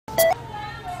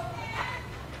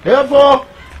Evo.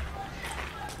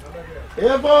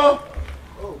 Evo.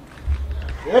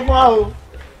 Evo.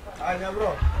 I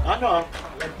never. I know.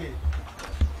 Okay.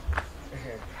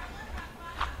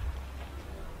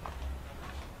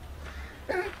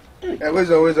 Always.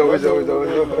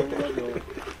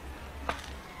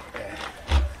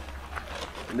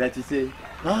 That you say?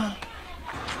 Ah.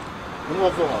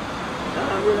 What for?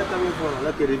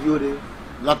 Like a review.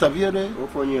 Lataviere?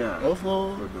 For you.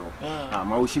 For. Ah,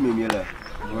 my Oshimi Miller.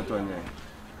 What on there?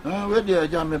 Ah, where the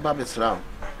Jammy Babbies round?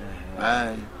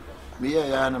 Aye. Me,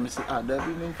 I am Miss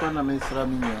Debbie in front of Miss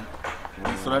Ramina.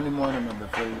 Miss Ranimon and the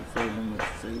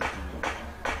say.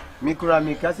 Mikura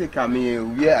Mikasi Kami,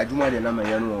 we are Juma de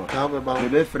Namayano. How about the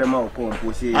best friend of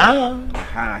Compo say,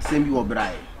 ah, send you a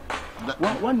bride.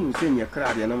 One you send your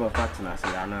crowd, your number of partners,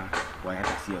 Anna, why I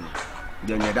see him.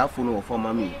 Then you're that phone for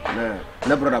mammy,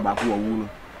 no brother back who are wound.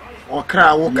 Or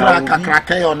crack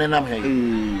on an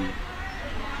amhe.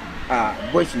 Ah,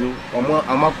 boys, you or more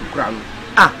a mark crown.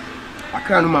 Ah, I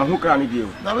can't know who crown you.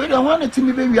 Now we don't want it to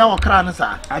be baby our crown,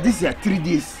 sir. Ah, this is 3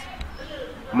 days.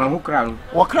 My who crown.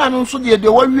 Or crown so dear,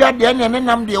 the one we are there and then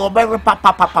I'm the over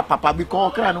papa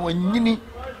because crown when you need.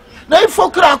 Now,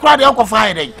 for crack the alcohol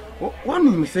Friday.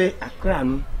 One you say a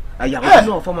crown. I have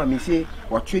no former me say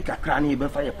or trick a cranny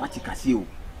before a party casio.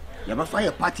 You have a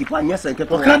fire party, one yes, and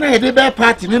can I do bear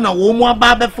party in a woman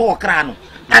bar before crown?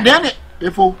 And then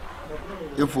if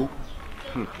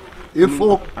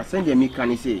I send you me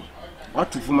can say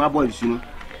what to for my boys, you know.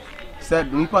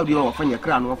 Said, don't probably offer your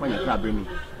crown or find your crab bring me.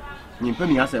 You pay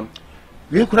me as them.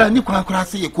 We could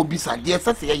say you could be sad, dear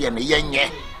Sassy and a young eh?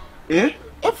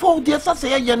 If all dear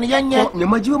Sassy and a young the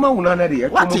Majuma will not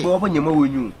over your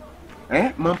you.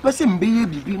 Eh, my person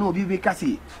baby no be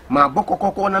Cassie, my boko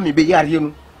coco na me be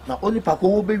him. Now only Paco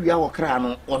will be our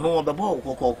crown or no other ball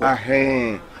coco. Ah,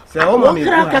 hey. So,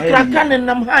 crack and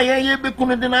I'm higher, you be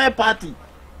couldn't deny a party.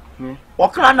 Or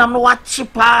crown, I'm what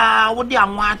cheaper, what dear,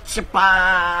 what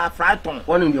cheaper, Frighton,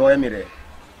 one in the Emirates.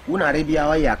 Una Arabia,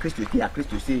 I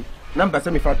Christo say, number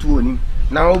 75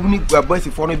 now we need a boys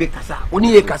for no big cassa.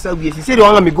 Only a cassa, we said, you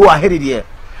want me go ahead here.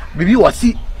 Baby was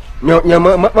see, no,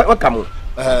 come.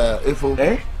 If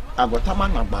I got a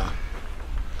man about.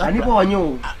 I never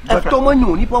knew. If Tomo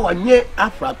knew, Nippo one year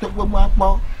after I took my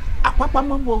ball, a papa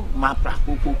mambo, my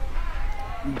praco.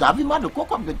 David Mado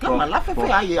Coco become a laughing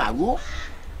for I go.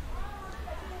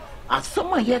 As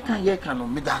someone here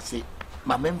can me that say,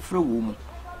 my men through woman.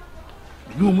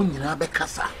 No moon in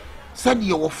Abecassa. Said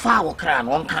you were far or crown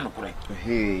one can of correct.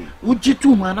 Hey, would you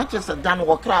two man not just a done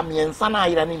or cram and son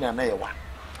iron in an air one?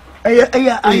 I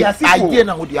did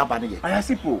not with the abany. I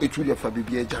suppose it will have a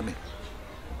baby jammy.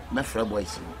 My friend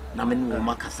boys, Namin will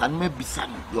make a son, maybe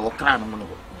son, your crown.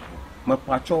 My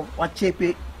pacho, what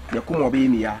chepe, your come obey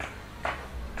me.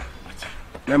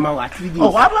 Mamma, what we do?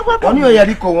 Oh, you are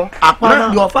Rico.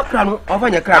 Upon your fat crown over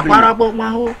your crab.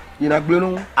 In a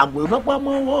blue, I will not want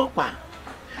more walk.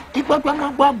 If I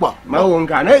want my my own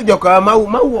can, I don't come out,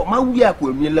 my yaku,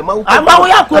 I'm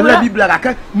a black.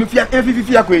 If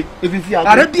you are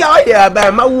I don't be out here by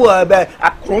my word, a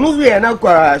chronovia and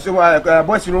aqua, so I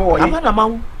boys know. I'm not a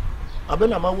mouth. I've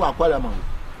been a mouth, I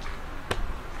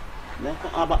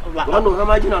don't know how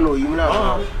much I know you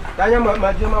now. I am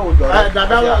my Gemma.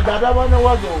 That one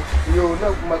was you know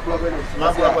my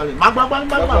Babu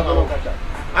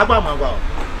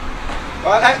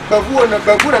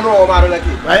no matter like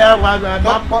it.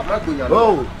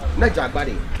 Oh, not your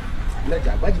body. Let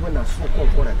your body when I so called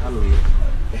for a calorie.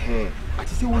 I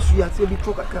see what you have said, we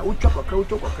talk a cow, chop a crow,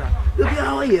 chop a crowd. You'll be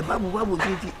our way, Babu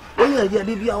duty. When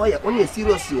you're our way, only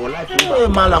serious your life.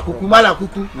 Malakuku,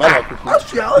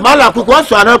 what's your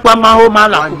other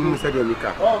Malaku? Said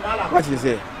Yolika. What you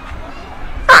say?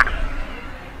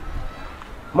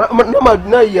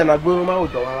 No, you're not going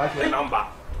out or number.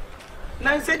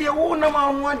 Now said you won't know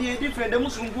one day different than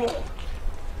Muslim go.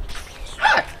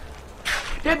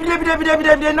 They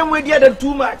no way the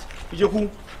too much. Joku.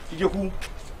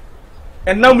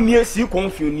 And now near see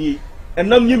confuse and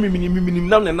now you mean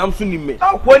none and I'm soon me.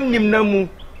 I'll point him no.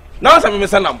 Now some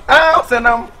Messanam. I'll send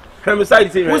them.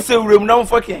 Hermicide say, what's the room now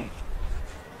fucking?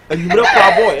 And you look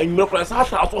our boy and you look like so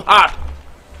hard.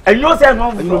 And you say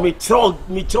no, me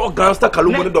throw gangster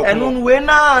Kalumano dog. And when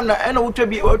I know to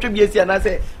be and I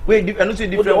say, wait, I don't see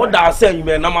different. What I say, you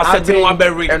man, I'm setting one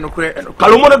berry and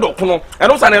Kalumano dog.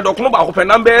 And also, I don't know about open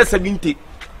number 70.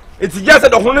 It's just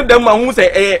a hundred them who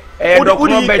say, and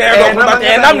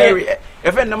I'm married.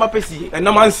 If I never pay, and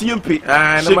no man see him pay,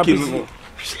 and I'm a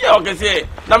she can say,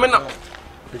 Namina.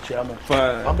 The chairman,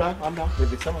 I'm not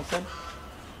with someone said.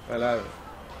 Well,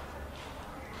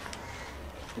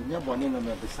 never born in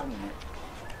the sun.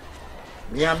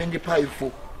 Me, I'm in the pie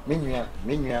for Minya,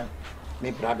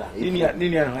 me brother.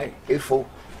 Ninia, Efo,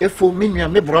 minya,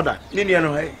 me brother. Ninia,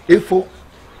 Efo.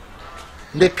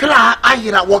 The cra,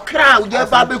 ayira, wa cra, uja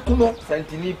babe kumo.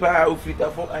 Santinipa,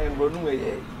 Ufrita for I am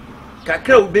running.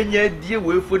 Kakao Benya, dear,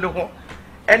 will for no.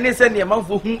 And they send your mouth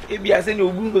for whom if you are sending a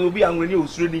woman will be angry, you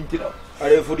shooting till.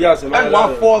 I for the answer, and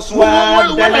one force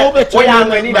one. We are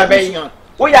ready to bay.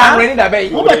 We are ready to bay.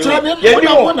 You bet you, you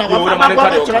know, the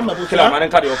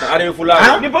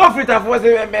both was a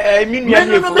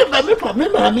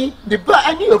mean, the bar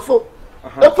I knew for.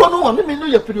 The phone one, me know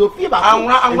your pretty fever. I'm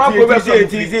not going to say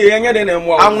it easy, younger than I'm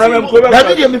not going to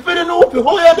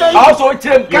also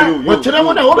check what you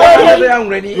I'm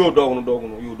ready. You don't.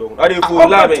 I didn't fool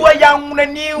love it. Young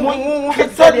and you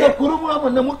said the Kuruma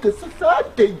and the Muka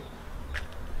society.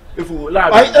 If you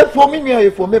love for me,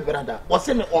 for me, brother, was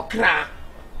in or crack.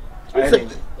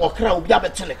 Or crowd,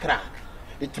 yabbit in a crack.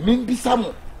 It means be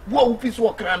some what piece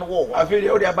walk around war. I feel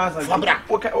the other bands and Fabrac,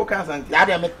 the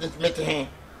other met him.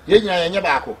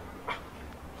 Yabako.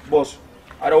 Boss,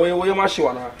 I don't know my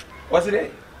show. What's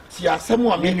it? See,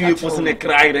 someone made me was in a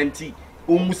cry and tea.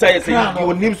 Umusa said,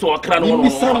 your name so a crown on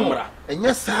Samra. And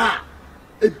yes, sir,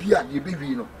 a beard, you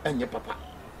baby, and your papa.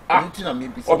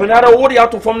 Open out of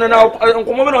out from the now, and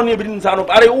come on your business out of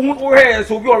I won't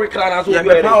so you are a crown.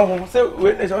 So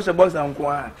witness also box down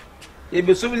choir. It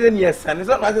be Susan, yes, and it's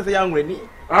not like a young lady.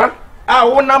 Huh? I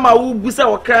won't know my Busa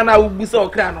or crown, I will be so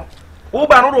crown.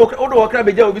 Oba no crab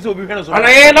be jaw bi so bi hwe no so. Ana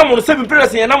ye na mo se bi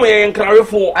press ye na mo ye nkrare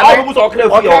fo. Awu bu so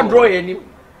crab fi. O draw ye ni.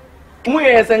 Mu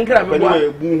ye se nkra me wa.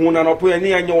 Bu hu na no po ye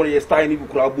ni anya wo ye style ni bi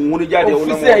kura bu hu ni jade wo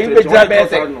na. Ofisi ayi be jira be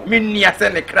se. Minni ase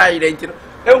ne krai de ntino.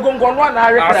 Enkonkon no na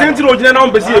awe kra. Asenti no gina na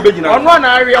mo besi e be gina. Ono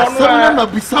na awe ono. Asem na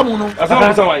bisamu no. Asem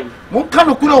bisa wan. Mu ka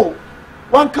no kura o.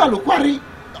 Wan ka no kwari.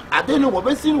 Ade no wo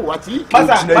besi no wati.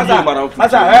 Masa.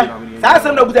 Sa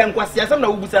asem na busa nkwasi asem na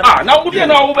wo busa. Ah, na wo bi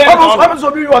na wo be. Obo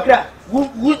so bi wo kra.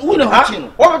 Wuna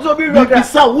watching. What was be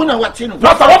Bisa Wuna watching?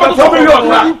 What was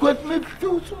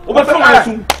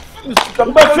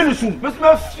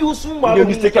you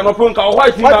mistake and open car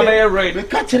white red. The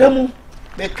catch them.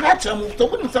 They catch them to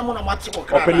put someone a match.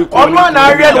 On one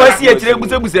area, I see a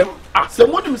tribute.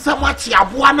 Someone so much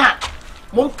Abuana.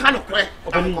 Mon can of crack.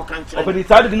 Open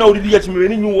it. I didn't know the yet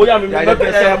me knew what I'm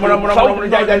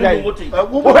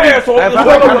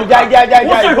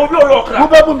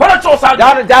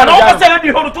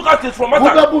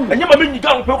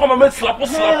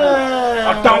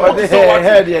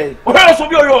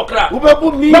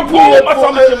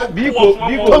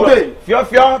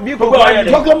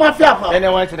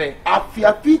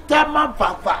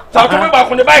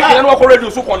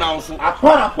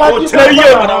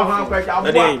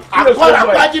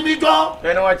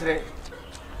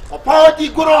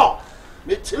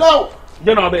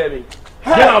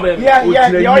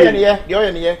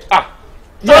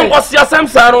what's your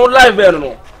Samsung on live?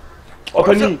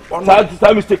 Opening,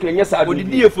 some mistake, yes, I would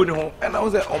dear for the home, and I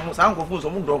was almost uncle for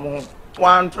some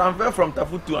one transfer from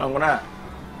Tafu to Angona.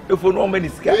 If you know many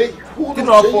sky, who did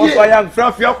not force a young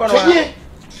from Fiocon.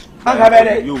 I have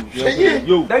it. You,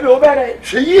 they go better.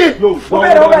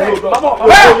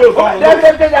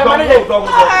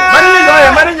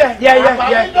 Manager.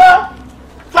 Yeah.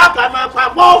 Fuck,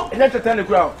 I'm let's attend the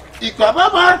crowd. Equal,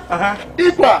 Mama.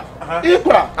 Equal.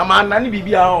 A man, Nanny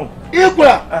be our own.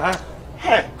 Equal.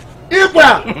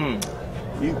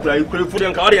 You could put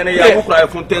in Cardian and you cry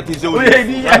from 30 years. But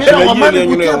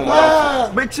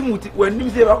when you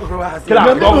say,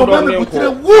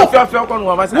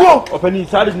 open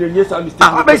inside the yes, I'm mistaken.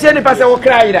 I bet any person will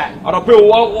cry that. I don't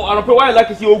know why I like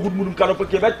to see old good moon can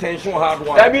put your attention hard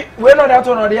one. We're not out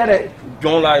on the other.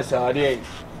 John lies are there.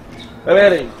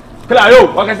 Very clear.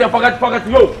 What can I say? Forget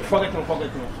you.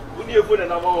 Wouldn't you put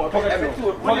another forget?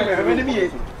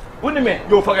 Wouldn't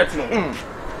you forget you?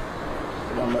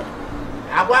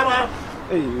 Abama.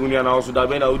 Hey, when you are also that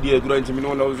when I would dear growing to me, no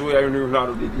one knows where you know.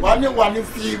 One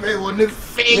female, one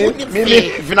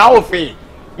if now fee.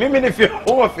 Maybe if you're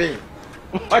over fee.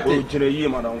 What did you,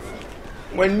 madam?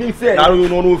 When me say, I don't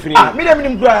know if you are. Me,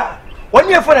 1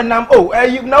 year for a number. Oh,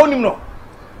 you know him. No.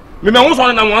 Me was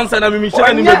on one side of me,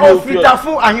 shining off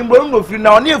Tafu and him won't go free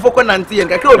now near for Conanti and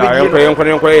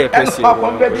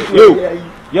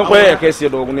You're quite a case, you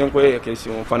don't know where a case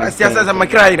you find. I says I'm a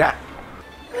crier.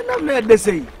 I'm not the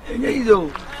same.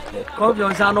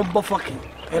 Confidence are not buffering.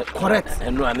 Correct.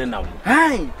 And running now.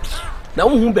 Hey, now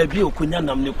whom baby you couldn't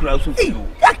have no crowds of you.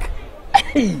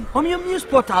 Hey, on your new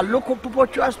spot, our local people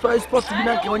trust for a spot to be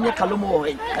like on your Calomo.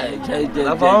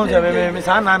 Miss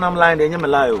Anna, I'm lying in your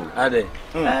Malayo. Are they?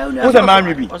 Who's a man?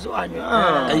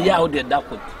 Yeah, did that.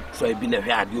 So I've been a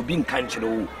had you been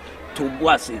country. to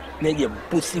boase na ye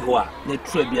bosi ho a na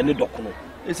tura bia ne dokono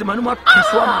ese manu ma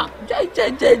tso ma joint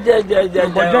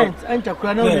enta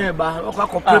kura na o ba o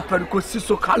kwa prepare ko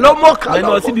siso kalo mo kalo na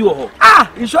o si bi wo ho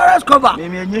insurance cover me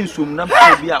enye nsum na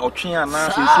mpa bia otwe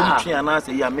ana se nsum twe ana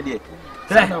se ya me de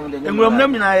enwom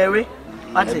nam nyina yewe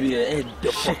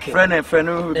ate friend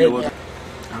who be was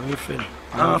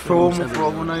am friend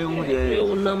from na you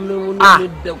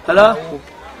de hello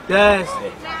yes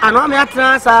ano me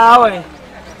atra sa we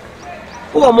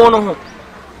wo mo no ho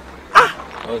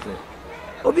okay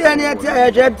obi ani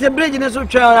ate bridge ne so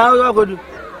twa na akodu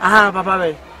papa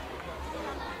be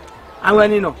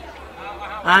awani no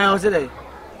o se dey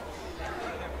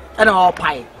ana o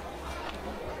pai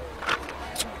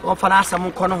o fara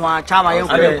asam ko no ho a chama yen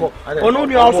ko onu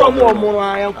ni o so mo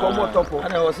mo yen ko mo topo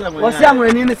o se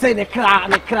awani ne say ne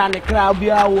kra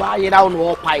bia wo ayira no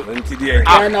o pai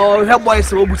ana o he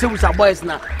boys o busebusa boys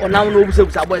na o nam no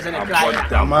busebusa boys ne kra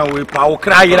dama we pa o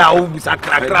kra ayira o busa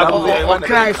kra o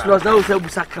kra is no za o se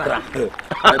busa kra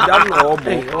dam no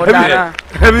obo o dana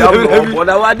o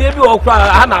da wa de bi o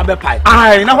kwa ana be pai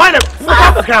ai na why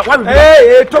kra wa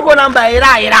togo number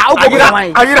ayira o go ga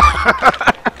wan ayira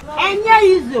Enya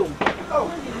izo.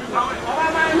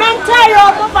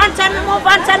 Mentayo move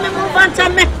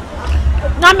me.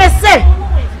 Na me say.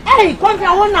 Hey,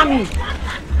 kontra wona mi.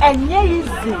 Enya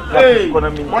izo. Hey,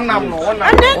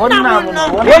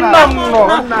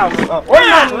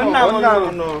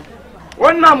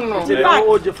 wonam no.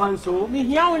 o je fanso Mi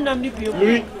hia wona mi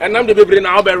bi. enam de bebre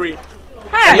na oberi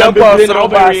Hey, ya boss na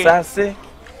oberi asase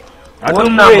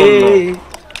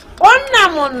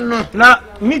wonam no. na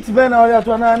meet be na o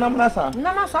to na nam na sa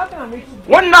Na ma sa na mi.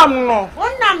 wonam no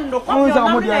Wonam no o kontra za mo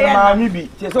mo dia na mi bi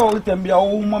tie so o tambia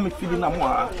o mo me fili na mo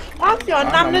a Kontra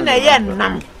nam ne na ye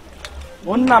nam.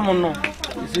 wonam no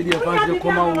isi dia fanso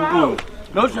koma wo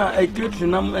no sha e treat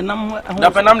nam da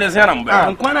penam de se na mbe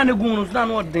nkwana ne gun no na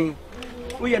no den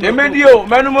o ye de medio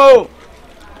menumo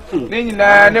ni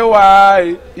nyina ne wa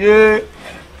ye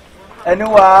eni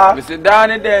wa mi se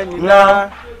dani de nyina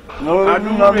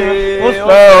no me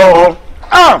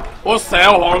o se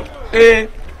ho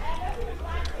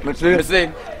mi se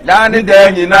dani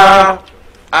de nyina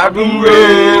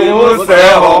adumre o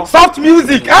se ho Soft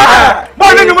music.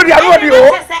 Boy, no mo di aro di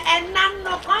o. Enam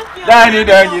no kontra. dani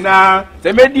de nyina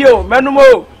se medio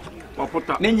menumo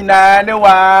ni nyina ne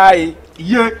wa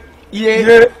ye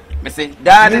mi se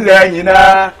dani de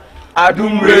nyina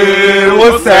adumre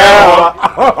o se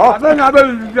ho na be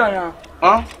bi ya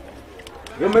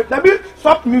That be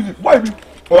soft music. Boy,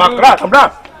 oh, I'm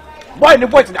done. Boy, the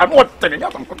voice, I'm not telling you.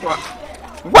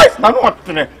 Voice, I'm not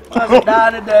telling you.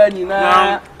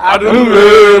 nyina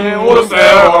adumre o se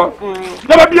ho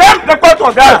Never be the part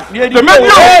of that. The menu.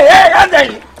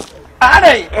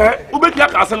 Adai ubetia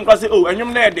ka asem kwase o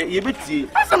enyum na ede ye betie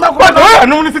Asem akwa no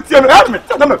anu ni sitie no me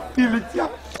tell me feel it ya.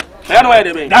 na no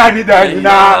ede be Dani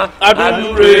na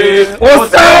adumre o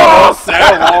se ho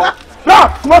no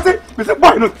what say me say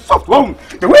boy no soft one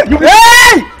the way you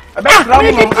hey about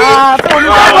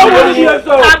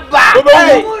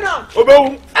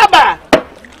obewu Aba.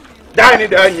 Dani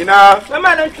na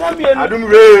sama na twamie no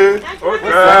adumre o se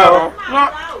ho no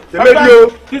the medio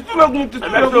titulogun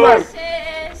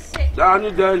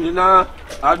dani dani na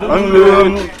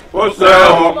adumre o se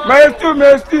ho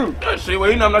me still se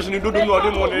we ina na shini dudu mi odi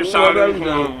mo ni share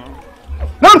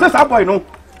now say that boy no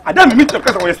Adam meet the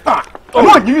person we star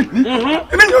no you you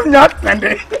not send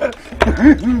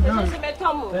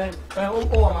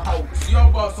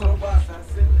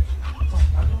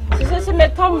Sese me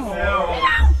tomo.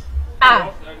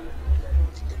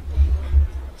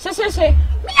 Sese.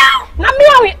 Miau. Na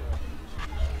miau.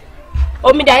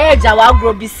 O mi da ye ja wa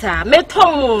agro bisa. Me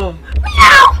tomo.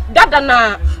 Miau. Dada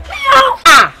na. Miau.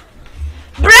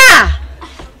 Bra.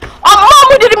 O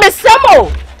mo di me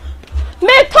semo.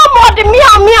 Me tomo di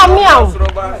miau.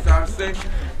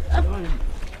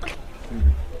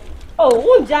 Oh,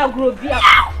 unja agro bia.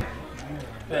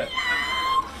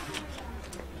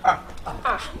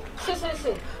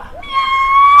 Sese.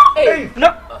 Hey, no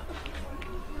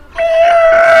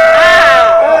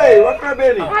hey what ka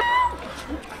be ni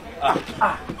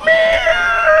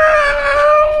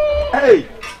hey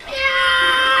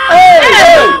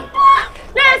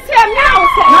let's see now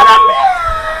say.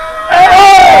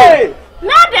 hey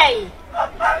Nade.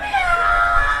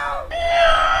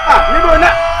 ni do na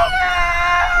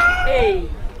Hey.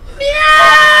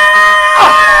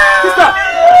 sister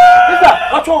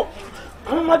acho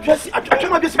ma dress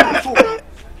atwa bi so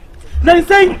na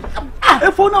insane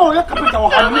efo na o ya kapita o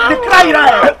ha ni cry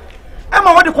ra e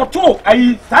ma wo de koto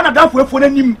ayi sa na danfo efo na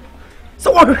nim se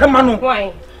wo hwehwe ma no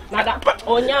Why? Nada.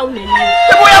 Onya uneni.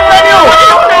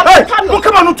 Hey, come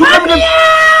on to them.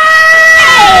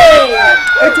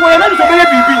 It's when I'm so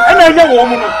baby, and I know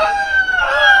woman.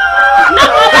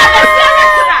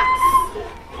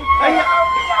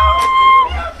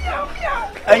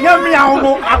 And young meow,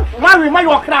 my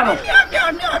walk down.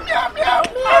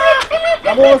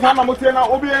 The more time I'm saying,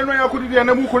 I'll be and I could be and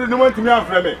I couldn't want to me out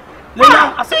from me. I'm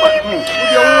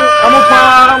a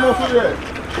farm.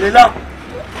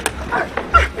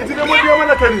 It's a good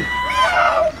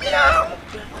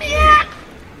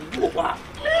one.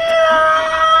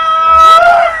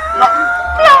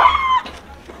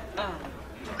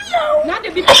 Not the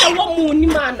because I want moon,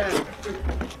 man.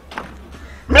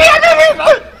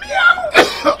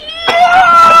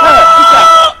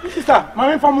 Sister,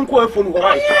 my phone call from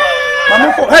right.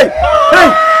 My phone, hey,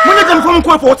 when you come from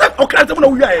call for what? Okay, I don't know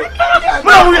who you are.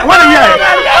 What are you?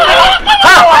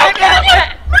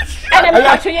 And I'm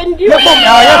actually in you.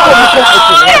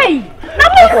 Hey!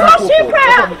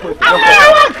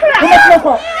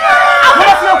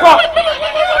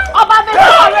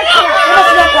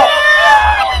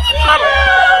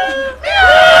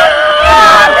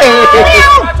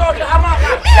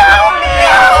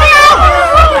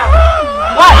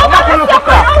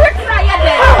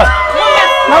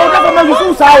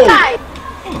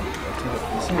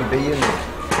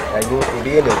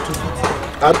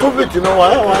 I took it, you know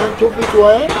why? I took it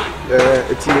why?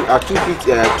 It's a 2 feet,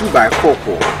 2 by 4.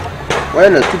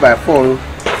 When a 2 by 4,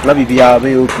 maybe be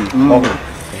okay.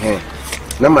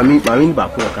 Now, my mean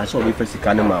back, I saw me first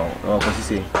animal, or what you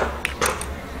say.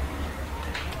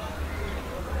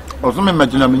 Also,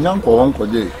 imagine I'm young or uncle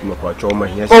day.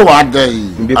 Oh, what day?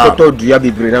 Before told you, I'll be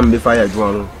bringing me fire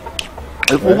drawn.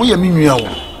 If we mean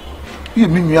you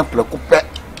mean you have a pet.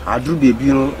 I do be,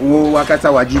 you know,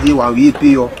 Wakata Wajidi, while we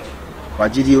pay you.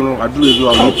 Wajidi, you know, I do it.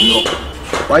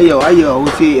 Why you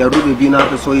say a ruby being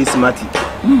out so is smarty?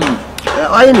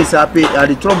 I am happy at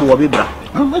the trouble of Ibra.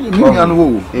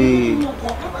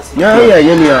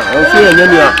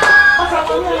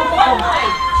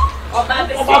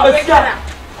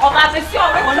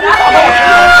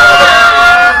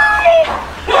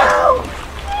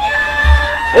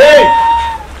 Hey,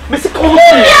 Mr.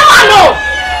 Colombo!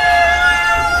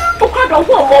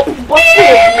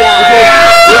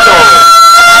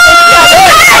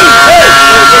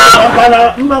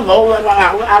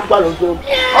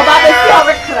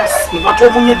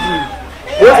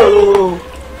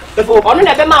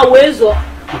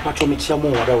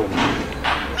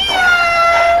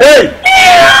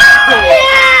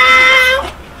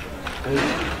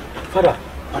 Father,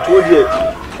 I told you,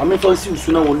 I'm not fancy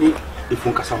sooner only if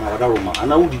you can Roma,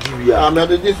 and I would give you a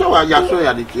method. This is why I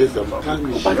saw the case of my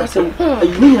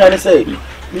you mean I say,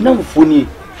 you know, funny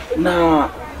now.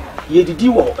 Ye did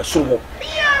you walk so?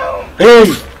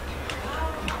 Hey,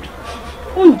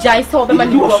 Jai saw the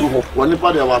man you was one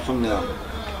party was on there.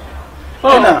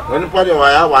 When party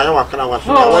why was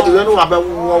what do you know about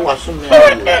what's on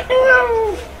there?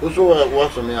 Also,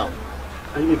 what's on there?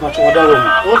 I mean, what's on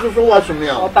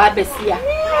there? or Barbesia.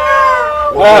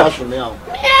 What's on there?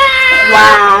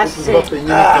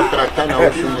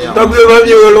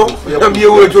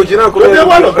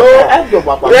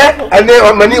 And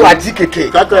then money was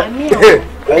ticket.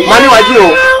 Money was you.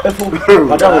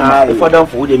 Father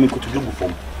for them to do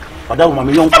before. Father, my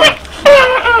young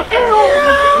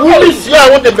who is here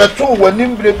with the better when you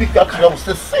big was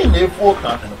the same for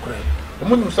the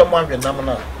moon someone can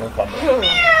nominate.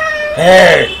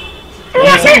 Hey,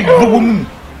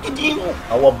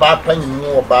 our bad penny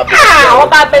more bad.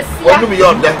 What do we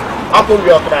on there? I'll put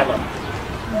your brother.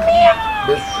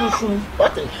 The susu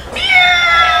party.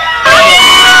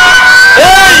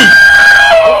 Hey!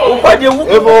 What you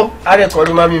ever? I didn't call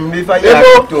him if I to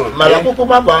Malaco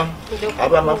Baba.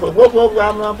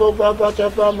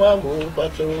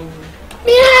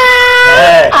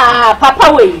 Ah, Papa,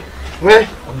 wait.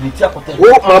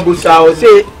 What Mabusa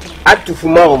say at to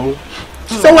Fumamu.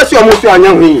 So what's your most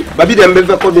young? Baby, them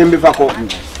better call them before.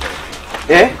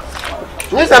 Eh?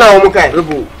 Yes, I am okay.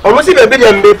 Almost even better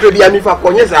than me, pretty and if I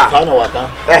call yes, I know what.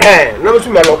 No, to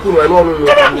my local and all.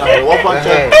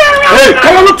 Hey,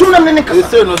 come on to them in the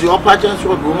say no, the upper chance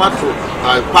of Romato,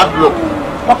 padlock.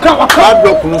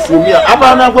 Padlock, Musumia,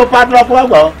 Abana go padlock.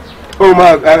 Oh,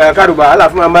 my Karuba, I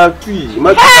love my tree.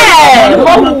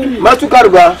 Matu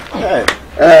Karuba.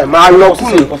 My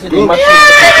local.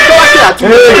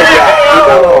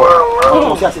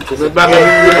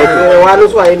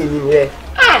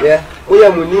 Yeah, we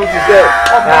are moving to say,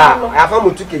 I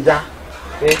found to Kija.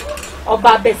 Or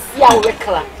Barbesia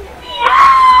Recla.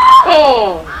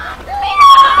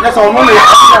 That's all money.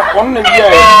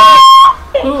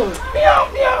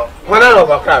 When I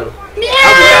overcome.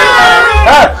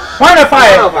 Why the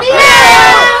fire?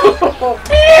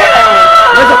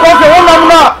 Let's go for one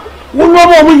number. One more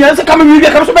woman, so come and you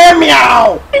come to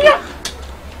meow.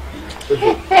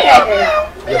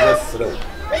 Yes, sir.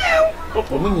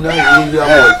 Woman,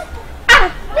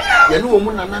 you know,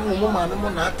 woman, and I'm a woman,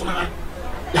 I'm not.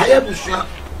 I have to share.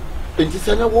 It is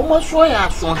a woman, so I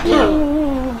have some here.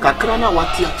 Kakrana,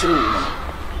 what your children?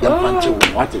 The punch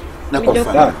of what it. I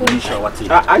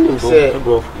say,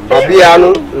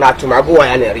 Babiano, not to my boy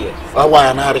and area. Oh, why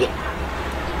an area?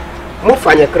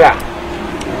 Mufanya crack.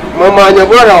 Mamma, your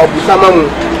brother, or some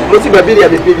Must be a baby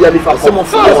before some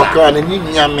of our can and need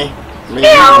yammy.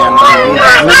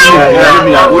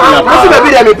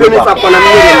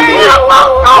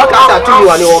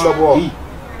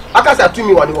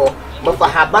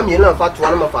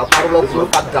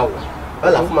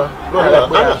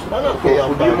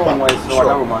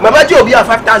 My budget will be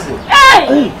 5,000.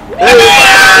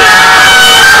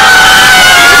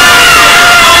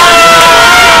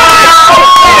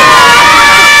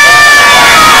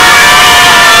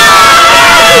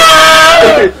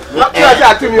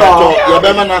 Your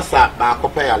Bemana sat back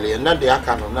up early, and then the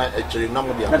Akano actually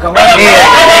number the come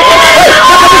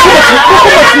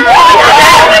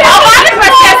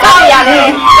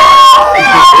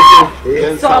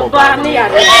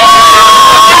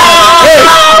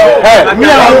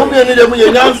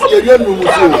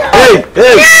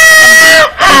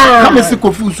and see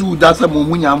Kofusu, that's a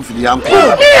munyam for the uncle.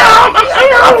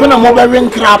 I put a mobile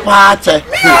crap party.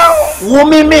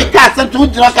 Woman make cats and 2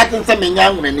 jackets and some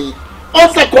young money.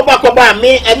 Also, Coba,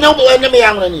 me and no enemy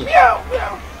young money.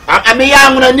 I'm a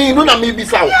young money, no, maybe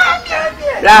so.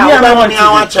 I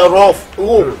watch her off.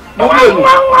 Oh,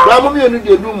 Mamma, you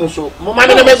do room so. Mamma, I'm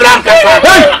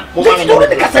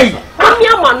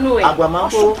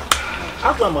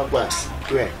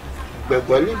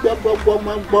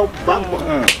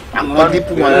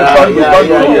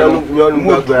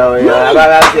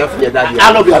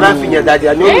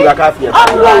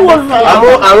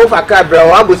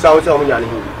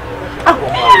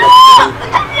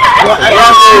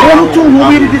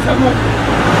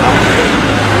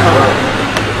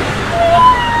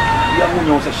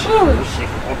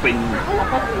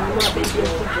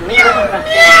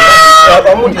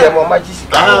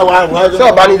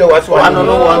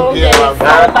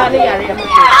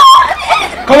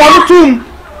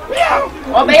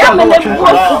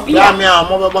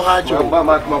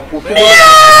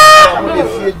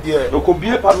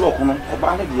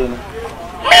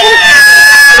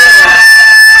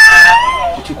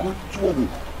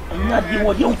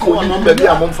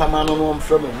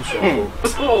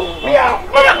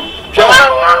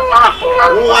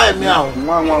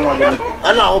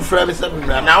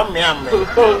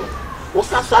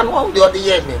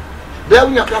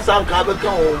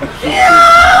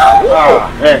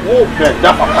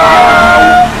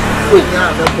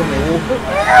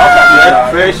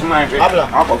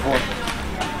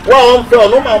well,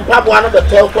 no man, Papa, one of the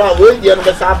telco, we'll get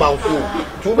the Sabbath food.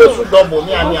 2 days to double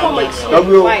me and I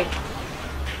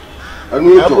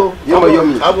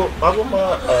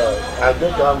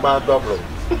think I'm about double.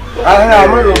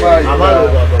 I'm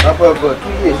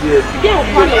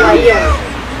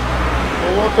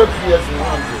 50 years in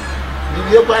one.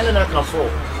 You're planning a castle.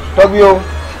 Tobio,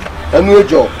 a new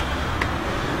job.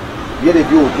 Get a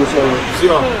view to say,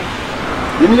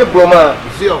 you need a broma,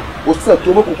 zero, was set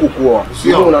to Mokuku,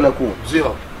 zero, and a cool,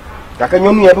 zero.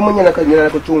 Takanyoni, everyone, and a canyon,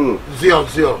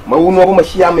 zero, Mauno,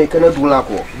 Machia, make an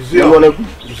adulaco, zero,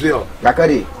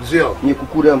 Lakari, zero,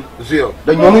 Nikukudam, zero,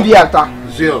 the Yonidiata,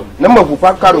 zero, number of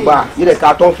Pakaruba, you a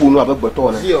carton full of a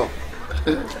baton, zero.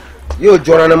 You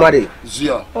Jordan Amadi,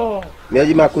 zero.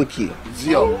 Maybe my cookie,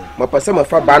 zero. My person of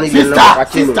Fabani, sister,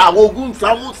 Wogun,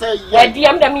 some say, yeah,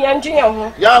 DM them engineer,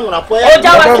 young,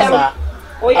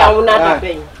 oh, yeah, will not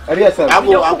pay. Yes, I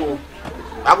go.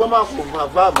 I go my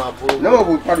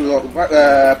no,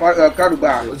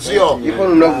 Karuba, zero, you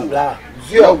don't know,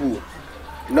 zero,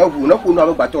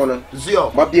 no, baton,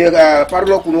 zero, but the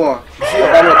Parlocuno,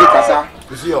 zero, Bicasa,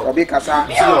 zero, Bicasa,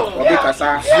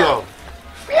 zero,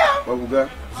 zero,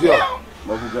 zero.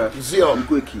 Mabuga zero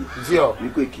Kyekyeku zero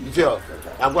Kyekyeku zero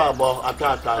agba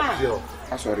atata zero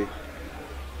sorry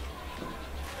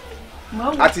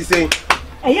ati say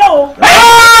eyo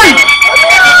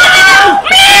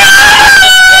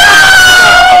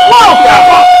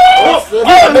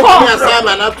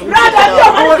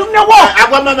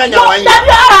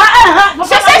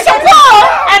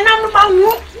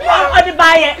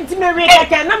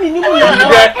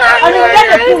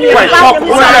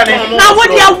Now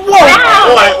what you want?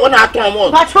 When I come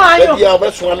on, But why you? Yeah,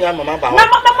 best one, I'm a man.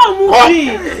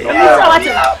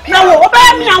 Now,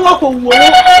 obey me and walk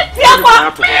away.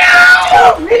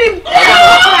 Really?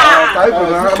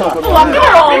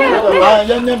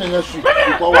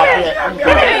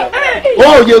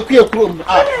 Oh, you keep room.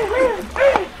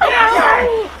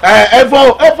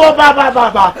 Evo,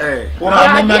 Baba.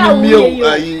 I'm a meal.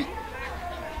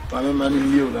 I'm a man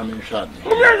meal. I'm in shot.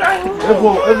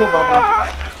 Evo, Baba.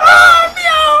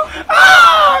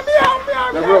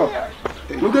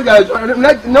 Look at guys,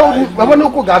 no, I want to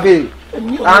cook Gabe.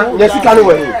 Yes, you can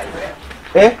wait.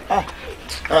 Eh?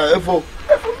 Evo,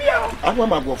 I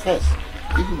want to go first.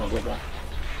 Even my brother.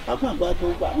 I can't go to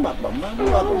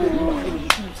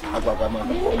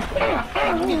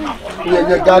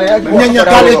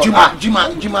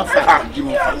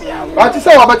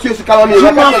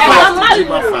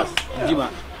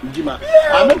Jima.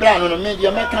 I'm not down on a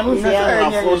media mechanism.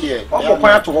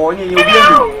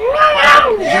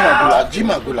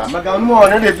 Jima Gula. Magamo,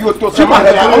 and if you talk Jima,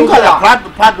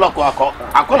 padlock or I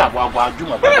call up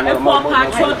Juma.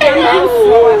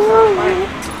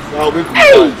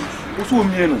 Who's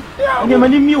woman? I'm a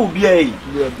many meal be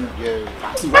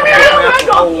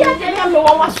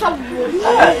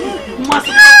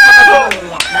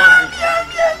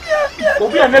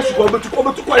Obi a next go to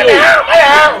come to quiet.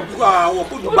 Wow,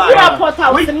 good buy. What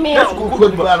house in me?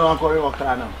 Good buy no akore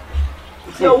wakana.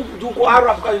 So do go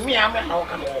Arab because me am na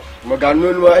wakana.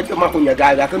 Magano no e ma kunya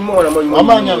guy ga kan mo na mo.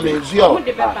 Mama nya me zio. Omo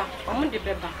de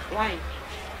beba. Why?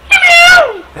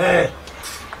 Eh.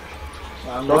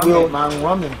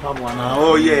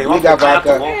 Oh yeah, you got back.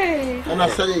 And I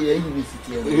said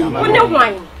university.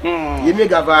 You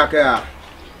make a vaca.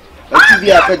 Let's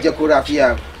be a Kyekyeku.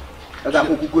 Ada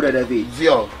kukukura David.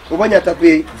 Zio. Ubanya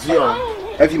tape. Zio.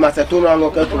 Evi masatona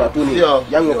ngo katura tuni. Zio.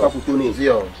 Yango kaputuni.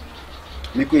 Zio.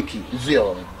 Mikweki.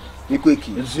 Zio.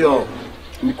 Mikweki. Zio.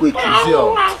 Mikweki.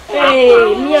 Zio.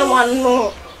 Hey, me one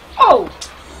no. Oh.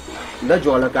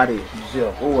 Ndajo la kare.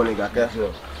 Zio. O woni ga ka.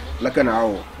 Zio. La kana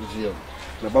awo. Zio.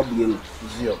 Na babu yenu.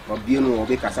 Zio. Babu yenu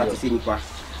obe kasati se nipa.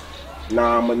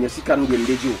 Na manyesika no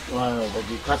ndejo.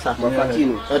 Babu kasa.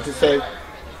 Mafatino. Ati say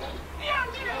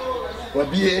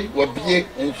Wabie,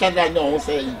 and Shada no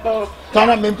say,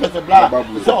 Tana Memphis Black,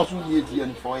 it's also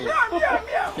and for you.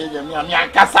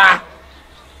 Casa.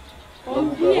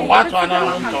 What one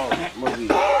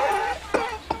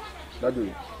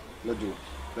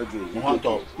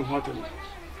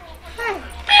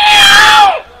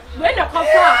When the coffee,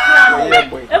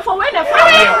 if for when the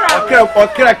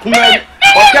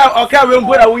okay, we'll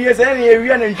put a weird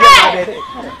area and enjoy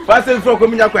passing from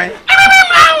coming up.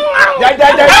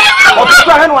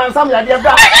 Some idea.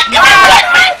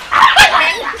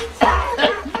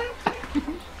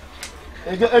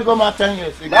 I go my 10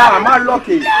 years. I'm not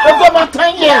lucky. I go my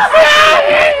 10 years.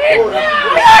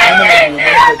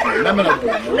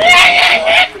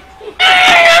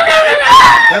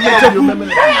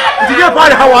 Did you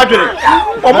find how I did it?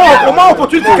 Or more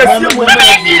opportunity to see women.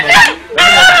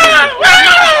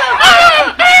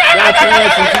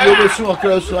 That's so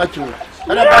close to you.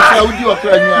 And I would do a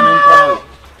friend and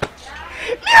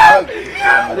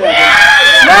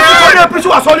what a preacher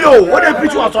was on you. What a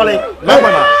preacher was on it.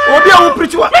 What be a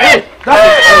preacher?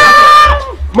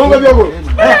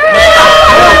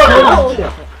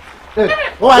 Hey,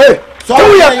 so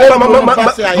we are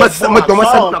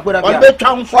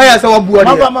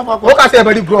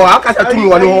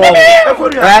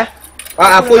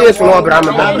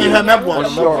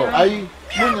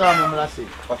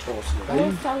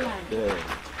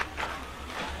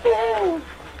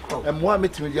and one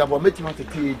meeting with you about meeting on the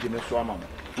cage in the swamp.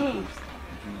 You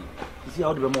see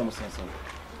how the mom says so.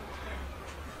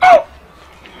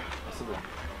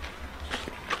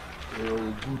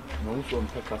 Good, no from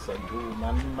Texas and do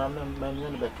man,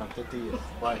 back from 30 years.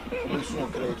 Why? We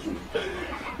soon crazy.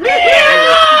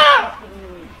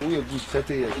 We are good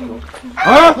 30 years ago.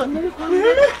 Huh?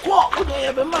 What would I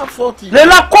have a man 40? Let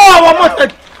la call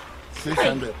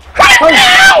 600.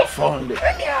 400.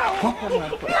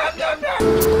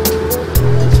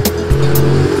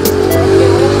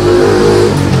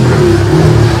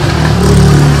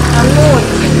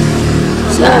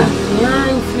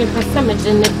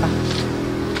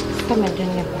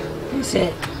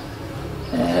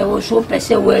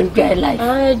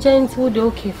 Giant would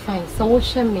okay, fine. So what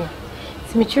shall me?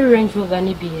 It's range over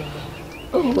any beer.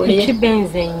 It's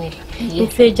benzene.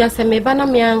 It's just a me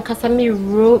banamian casami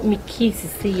wrote me keys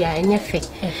see and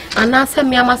effect. And answer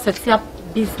me, I must set up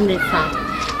business.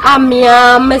 I'm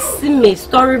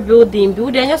story building,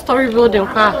 building a story building,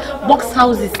 box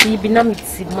houses, see, be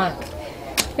mark.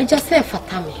 e just say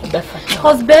fatame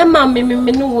because be ma me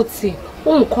no woti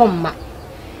unkomma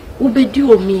ubedi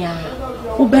omia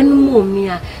ubenu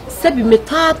omia sebi me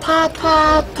ta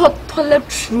toilet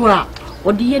trua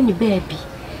odi ye ni baby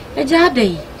e ja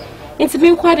dai nti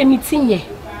me kwa de mitinye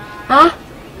ha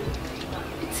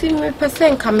ti me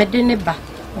pesen ka me de ne ba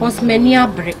cause many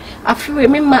abre afiwe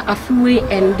me ma afiwe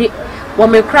ende wo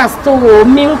me crash to wo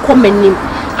me nkomanim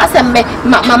ase me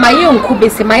mama ye nko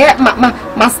bese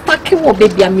ma staki wo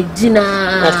baby amigina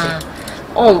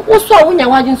oh wo so wonya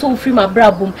wajin so free ma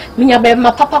brabum minya be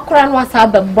ma papa kora no asa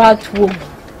ba batu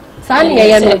sani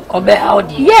ye no obe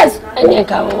audi yes anya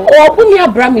ka o bu ni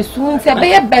abrami su nse be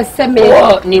ye bese me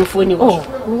ni mfoni wo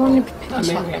ni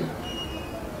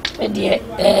Dear,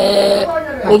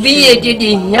 obi ye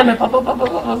didi nyame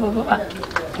papa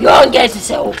you get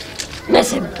so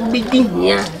messy big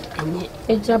ya anye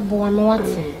eja bo me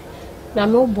wate na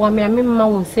me obo me ma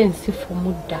won sense for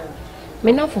muda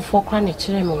me na fofo kwa ne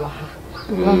kire me wa ha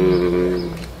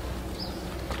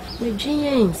me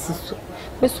dwenya insiso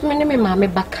me so me ne me ma me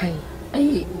bakan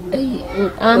ai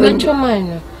me choma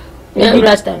no you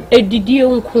last time edidi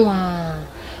nko a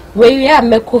we ya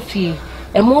me coffee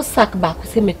e mo sak ba ko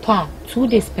se me to a 2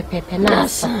 days pepepe na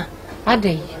asa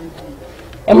adai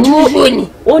e mo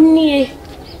oni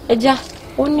eja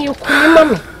oni ku ni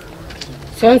mama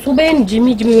senso be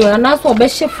njimi na so be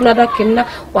chef na da kenna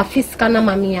wa fiska na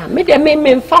mami ya me de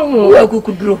me mfa ho wa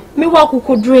kukuduro me wa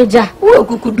kukuduro eja wa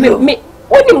kukuduro me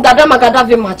oni mgada magada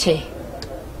ve mache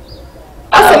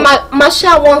ase ma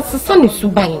sha won sesa ni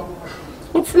suban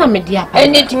ntina me dia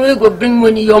anything we go bring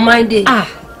money your mind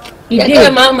ide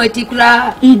mama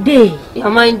tikura ide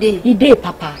your mind ide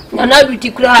papa na na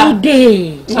tikura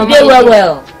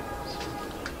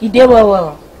ide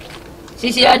well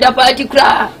sisi ada pa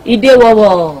tikura ide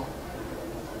well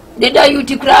deda you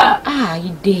tikura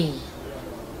ide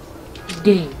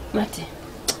mate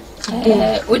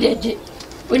odeje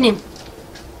onim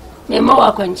me ma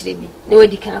wa kwanchire bi na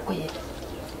wodi kan akoye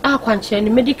kwanchire ni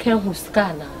medical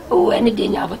huska na any day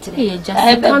nya abotere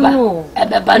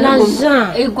ebeba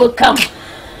no ego kam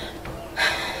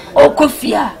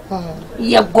okofia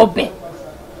ye gobe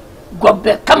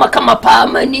kama pa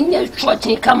mani nya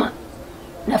chwochi kama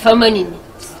na famani ni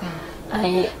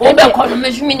ai ebe kono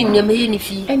mejumi ni nya me ni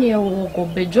fi ene ye wo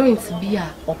gobe joints bia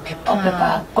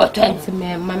opepa cotton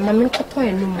me mama me cotton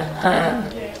enu mo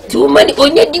tu mani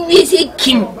onye di wi se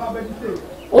kim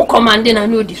o commande na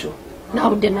no di so na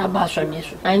wo de na ba so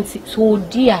meso anti so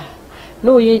dia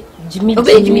no ye jimi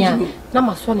na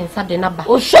maso ne nsa de na ba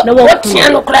na wo tia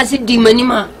no klase di mani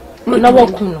ma na wo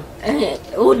kuno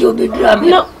o de obedura me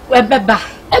no ebeba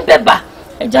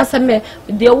eja se me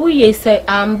de wo ye se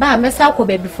amba mesa ko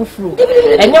baby fufuru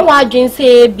enye wa adwen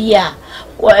se bia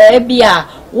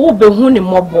wo behu ni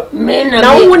mobo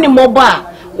na wo ni mobo a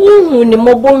wo ni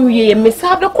mobo wiye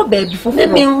mesa be ko baby fufuru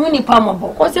me hu ni pa mobo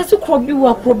ko se su kro bi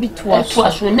wa kro bi to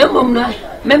aso na mom na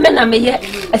me na me ye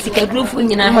asikadrofo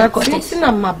nyina ha ko tesi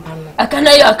na maba no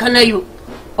akana yo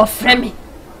ofre me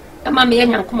ama me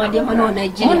nyankoma de ma na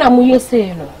Nigeria mo na mu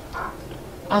yese no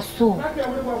aso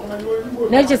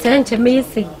na je se nche me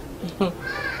yese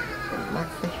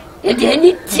e de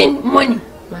anything money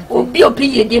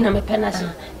obi ye de na me penasa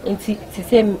enti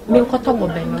se me nkoto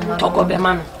gobe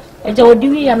ma no eja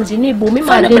odiwi am je ne bo me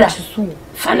ma de nchusu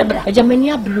fana bra eja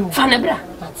mania blue fana bra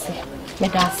me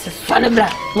da se fana bra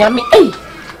nyame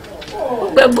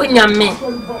bebo nyame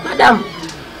madam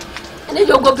ene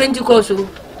jogo Pentecost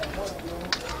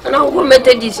ana go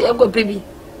methodist e go pebi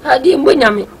adi mbo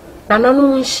nyame na no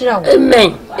mu nhira wo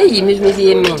amen eyi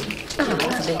mesmesi amen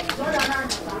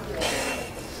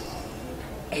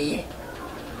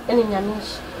ene nyame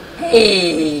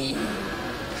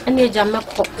ene jama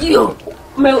ko yo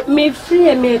me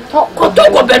free me to ko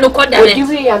be no ko dale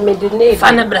odiwi ya me de ne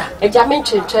fana bra e jama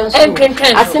chenchen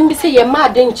asembi se ye ma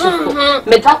de nchifu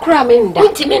me takura me nda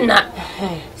ntimi na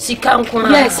sika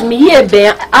nkuma yes me ye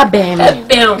be aben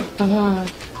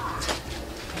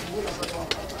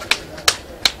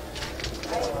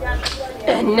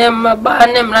nema ba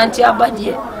nem ranti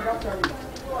abadie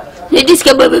ye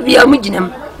diske bebe bia mu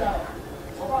ginam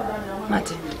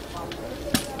mate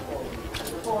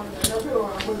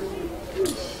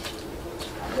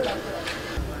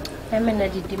emena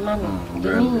di mami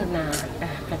ni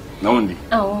na undi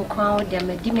on kwa o de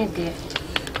me de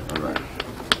alright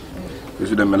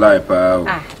yesu de melai pa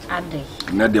ade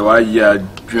na de wa ya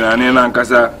dwane na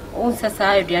nkasa on sasa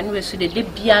aduane we su de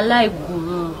bia live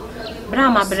gu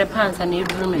brama bre pansa na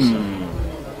eduru me so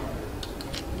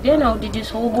de na odidi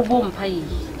so bobo mpai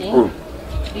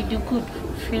you do good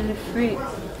feel free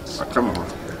come on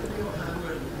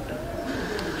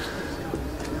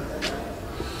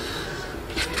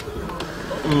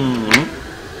What's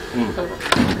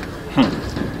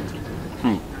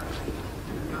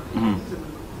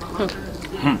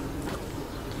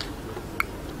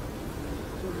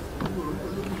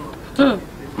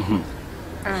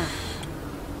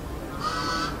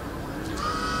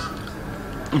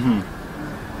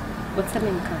the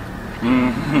name?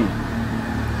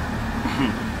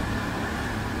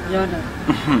 Jordan.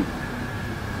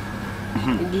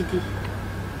 Didi.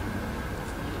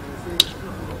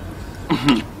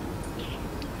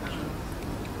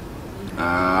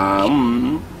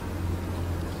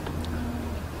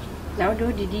 Now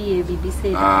do Didi baby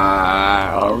say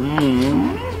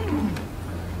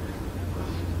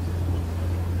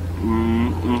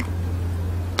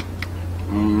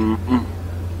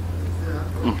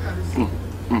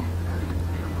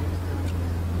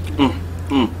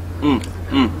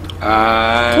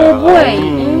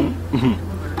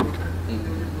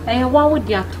what would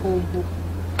you told you?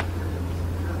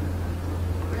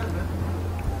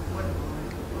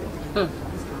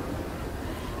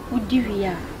 Would you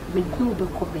hear me go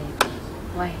baby?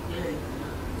 Why?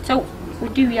 So,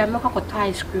 would you hear me got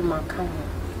ice cream and come?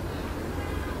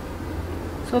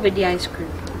 So, be the ice cream.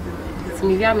 It's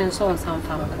me, I'm in some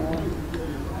family.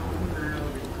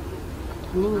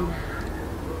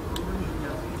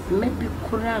 Maybe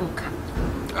Kuranka.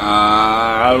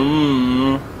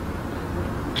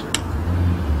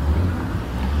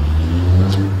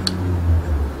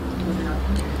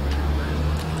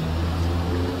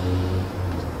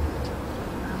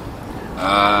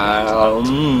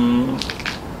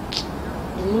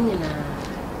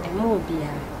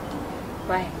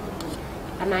 Why?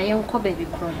 And I am called baby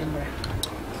crawling.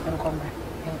 And come back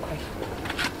and quite.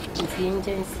 If you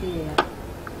enjoy see,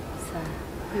 sir,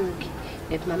 okay.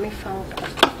 If Mammy found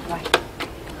why?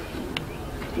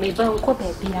 Maybe Uncle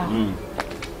baby out.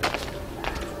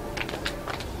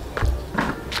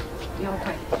 Young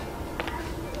quite.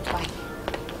 Why?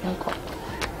 Uncle.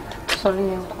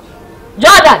 Sorry, Uncle.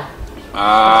 Jordan!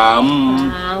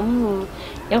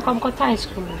 You come got ice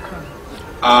cream.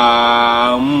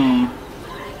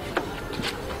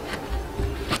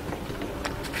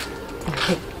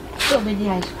 So many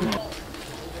ice cream.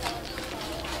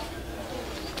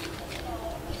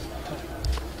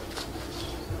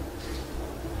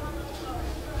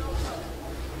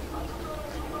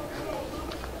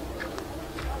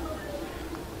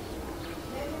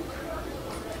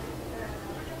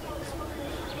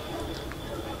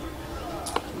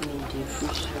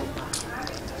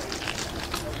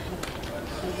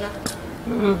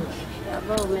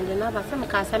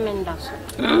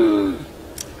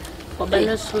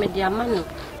 Obenos media mano.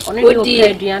 Only you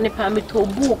paid the anipami to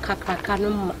book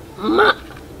Kakano. Ma,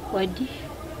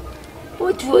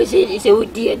 what was it? Is a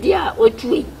dear, what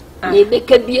we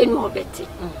make a beer more better.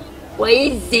 Why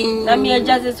is it? I mean,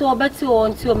 just so better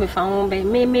on to me found by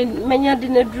many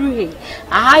didn't drew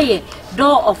a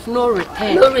door of no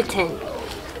return. No return.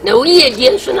 Now we are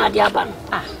dear soon at the Aban.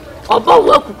 About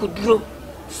what could drew,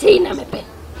 saying I'm a pen.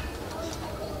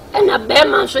 And a bear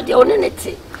man so the only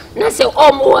net. Na say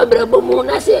omo abrabo mu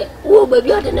na say wo ba bi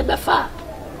ade ne be fa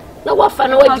na wa fa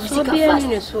na wa di sika fa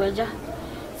ni so aja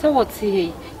say what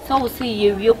say so wo say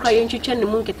ye wi okra ye ntwetwe ne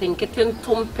mu nketenkete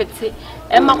ntom pete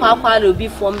e makwa akwa ala obi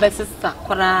fo mbe sister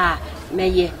kora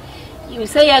meye you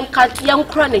say yan kat yan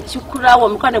kora na chikura wo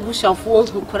mkwa na bushafo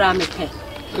ohu kora mepe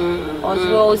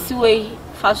ozo siwe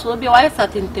fa so bi wa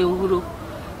satente nhuro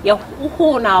ye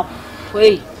ho na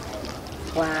we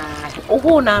wa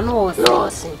ho na no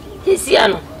se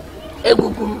hisiano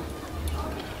egugum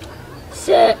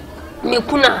se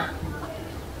mikuna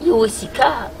you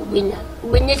sika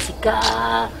ubenya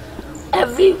sika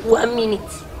every 1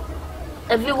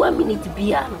 minute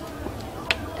biano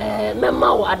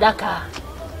mema wa adaka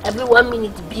every 1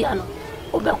 minute biano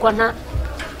obekwana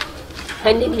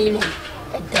 100 million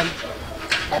edam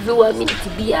every 1 minute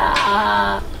bia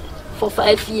for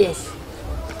 5 years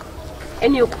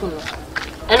any okuno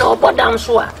and obodam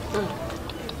so a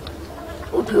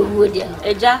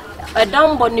Eja, a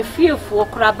damn bonny fearful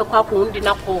crab a quack wound in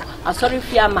a call, a sorry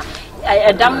fiamma,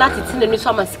 a damn not it's in the new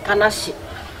summer's canashi.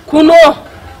 Kuno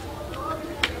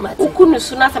Ukunu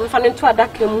soon as I'm fanning to a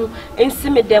dakum, and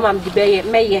simmer them and debate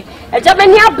maye, a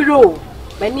jabania bro,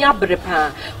 many a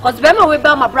brepa, cause Bema will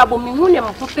bear my brabo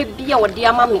Mihunium puppet beer or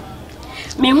dear mammy.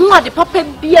 Mimua the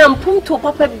puppet beer and punto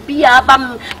puppet beer,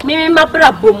 bam, mimi my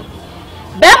brabum.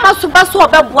 Bema subaso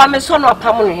ababwa me so no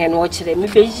pamon he no kire me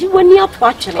beji wani ato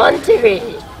akire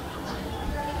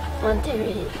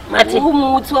montere mate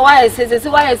mu to why say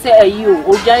ayu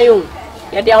odwan yo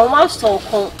ye de awon so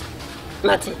kon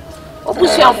mate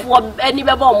obusuafo ani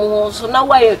beba omo so na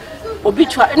why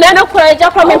Obitwa na na kura ja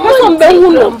kwa me person be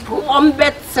hu no on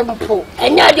bet simple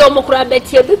enya de omukura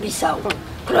betie bebisa wo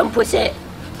kura mpo se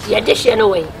ye de hye no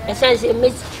we esense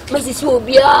mesisi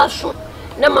obi aso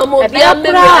na mama obi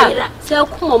amira se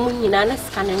akoma mu nyina na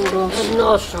sika ne ndo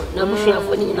no so na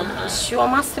busuafo ni nyina sio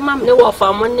masema ne wo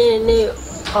fa mo ne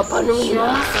papa no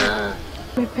nyina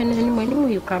me penani mo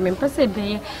ni you come pese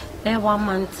be 1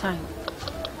 month time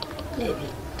baby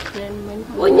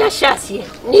wonya shasie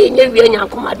ni wi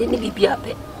anyankomade ni bibia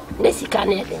pe na sika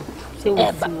na eden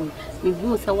eba me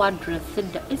bi se wa dress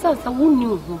da isa sa woni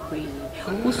ho hwe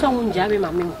wo so won jare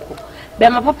ma me nko be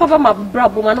ma papa ba ma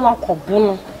brabo ma na wakobo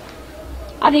no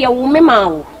ade ya wo me ma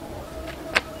wo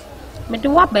me de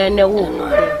wa ba na wo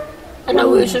ana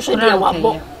wo so de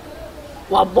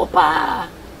wa bo pa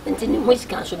ntini mo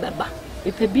sika so beba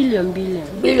ipe billion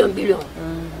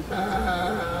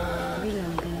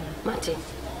mate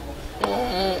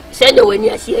say the when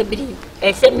you see a believe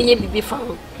say me bibi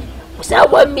fan say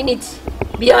 1 minute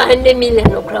bia 100 million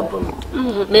no crab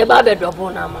me ba be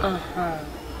double na ma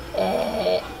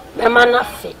me ma na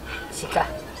fe sika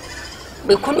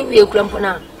me kunu wie krampo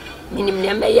na minim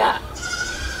ne me ya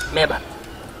me ba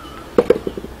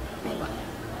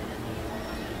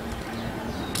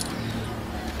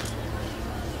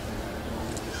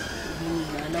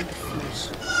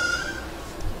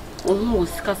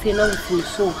was cafe no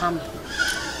so ham.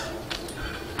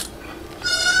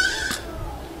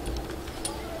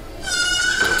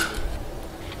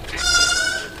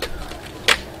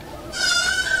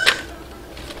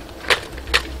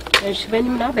 Je vais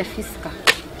nous la fisca.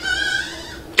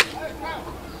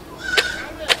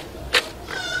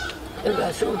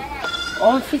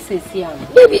 On fils ici.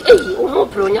 Baby, on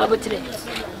prend un peu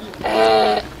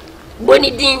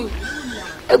Bonidin,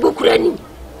 et beaucoup d'années.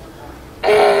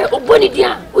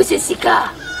 Obonidia osesika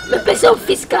me pesa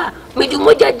fiska me du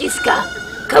moja diska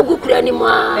kagukura ni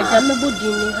mwa e jamme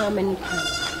bodini ha many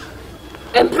times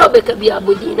emprobe ka bia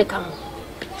bodini kam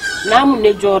namu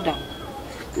ne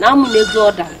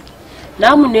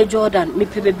Jordan me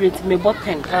pebebrent me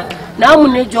bopen namu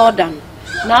ne Jordan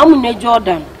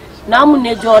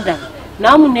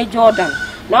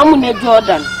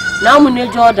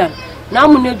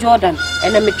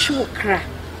ena me chiwo kra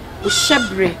o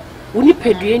shebre Uni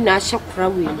pedue na ashe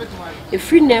krawe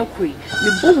efri na ekwe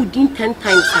me bo wudin 10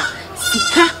 times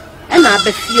sika e na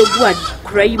abafie gu adi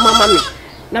krai mama me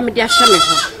na me de ahye me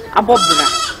ho abobra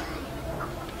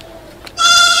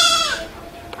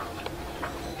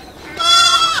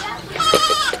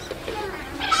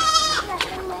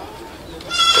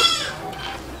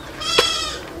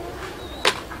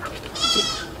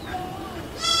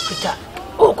kita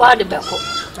o kwa de beko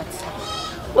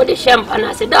what the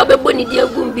champagne said that be boni dia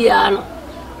gumbia no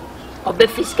obe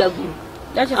fiska gum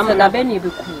that is na be ni be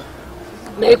ku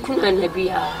me ku na na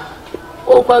bia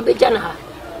o kwa be jana ha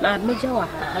na me jawa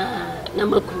na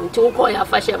maku to ko ya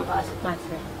fa champagne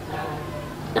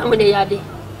na me ya de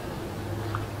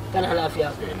kana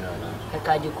lafiya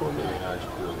ka ji ko me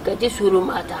ka ji suru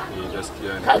mata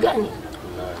ka gani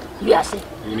biya se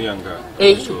unianga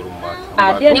suru mata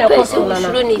a de na ko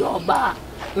suru ni oba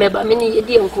me ba me ni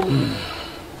yedi enkum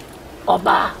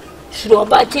Oba, should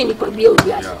Oba change for be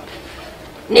obvious.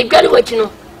 Negari watching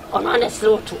on honest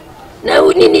roto. Now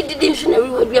we need the dictionary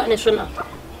would be honest enough.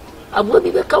 I will be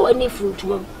a cowardly fruit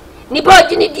to him.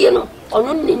 Nibajini Dino, or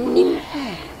only nim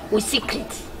with secret,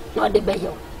 not the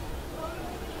bayo.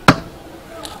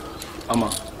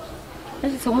 Ama,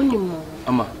 that is a winning.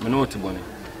 Ama, me know what bonnet.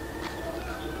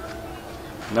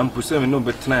 Nampusem no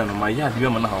better on my yard, you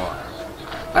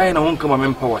I won't come a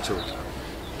member watcher.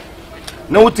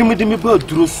 Na wotimidi me ba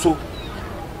duro so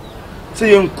se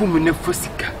yenkum ne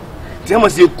fasika ti ama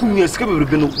se yekum ne sika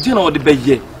bebrebe no je na wo de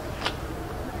beye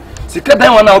sika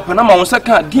dan wana opena ma wonsa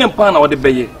ka de empa na wo de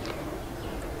beye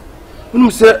unum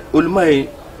se olumai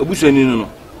obusuani no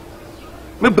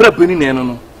me bra pani ne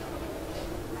no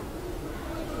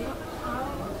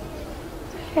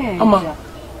ama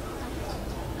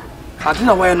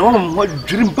hadina wa no mo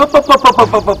dwirim papa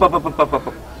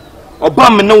oba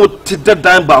me no ti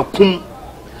dadan ba kum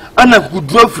ana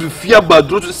kuduro frifia ba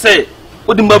duro to say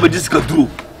odi mba be disika duro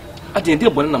ati ende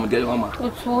bone na me de mama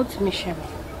what me share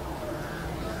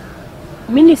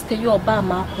minister yo ba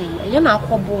ma akon ye na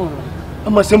akobo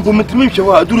ama sempo metimi hwe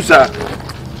wa duro sa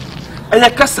aya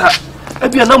kasa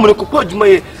ebia na mo ne kokọ adwuma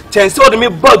ye chense odi me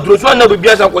ba duro so na be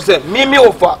bia sa ko say me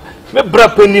ofa me bra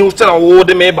pani wo sana wo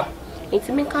de me ba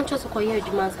enti me kan choso ko ye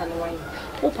adwuma sa no wan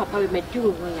o papa we medu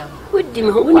wo ya wodi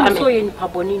me ho kwa me so ye ni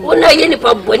paboni ni ona ye ni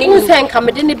paboni ni sen ka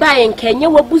me de ni ba ye nkenye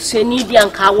wabusuani di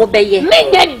anka wo beye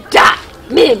menye da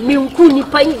me nkuni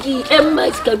pangi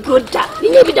emma skadroda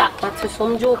me bi da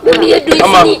somjo me do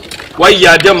isini why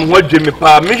ya dem ho dwemi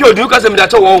pa me hwe du ka se me da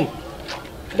che wo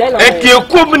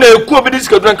Kyekyeku bi na eku bi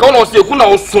skadro nka wona o se eku na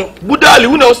oso budali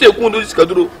hu na o se eku do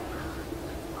skadro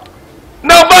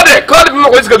na bade call bi mo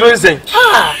ko skadro nsen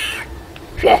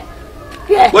hwe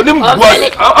Wadim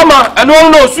boy ama eno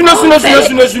no sune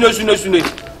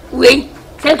we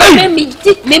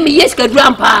se me yes skadro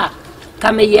ampa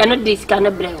ka me ye no dis ka na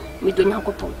brɛ me do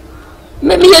nyakopon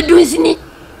me ye do isini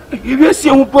Ibe se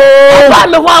hu po ba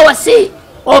me wa wase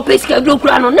o skadro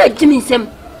kura no na jimi nsem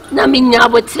na me nya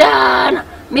abotra na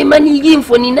me mani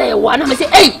yimfo ni na ye wa na me say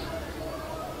hey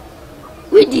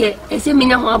we die ese me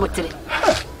nya ho abotre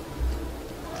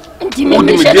nti me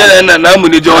me na mu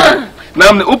ni Jordan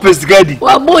na mu opes gadi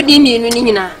wa bodi ni ni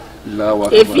nyina la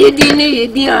wa efi di ni ye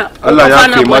di a Allah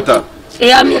ya fi mata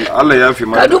amin Allah ya fi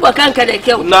mata ka duba kanka da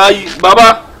kyau na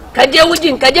baba ka je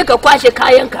wujin ka je ka kwashe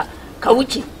kayanka ka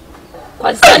wuce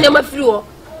kwasa ne mafiriwo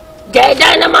ga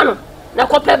da na mano na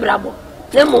kope brabo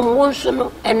ne mummun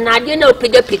suno enade na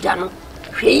opeda no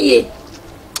hweye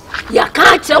ya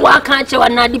ka chewa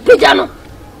na di peda no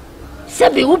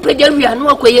sebi wo peda wia no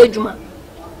akoye adwuma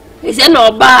ese na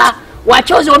oba wa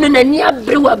chozo no na ni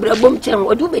abrewa brabom chen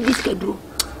odu be diskadru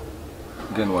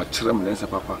den wa chira me lensa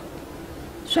papa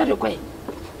sore kwai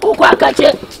ko kwa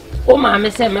kache o ma me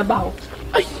se me ba ho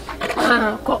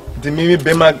ko de mi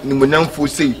be ma ni monyamfo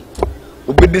sei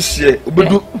obedi hye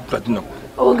obedu platinum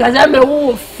o gaza me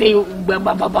wo fe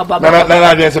baba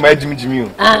na den se ma jimi o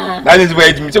na den se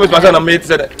ma jimi se ma na me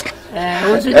tse de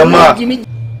o so jimi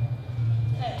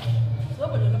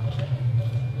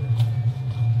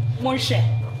Monshe.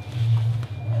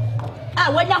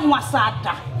 Wanya ho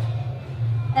asada.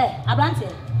 Abrante.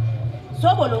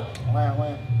 Sobolo.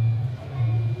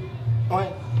 Why?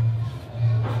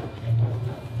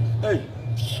 Hey.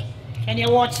 Ene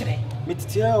watch re.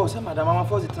 Mititia o se madam mama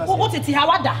force transfer. Wo tete ha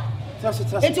wada.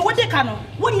 Enti wo de ka no,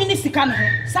 wo nyini sika no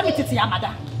ho. Sa mitete ya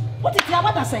mada. Wo tete ha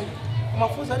wada sai. Mama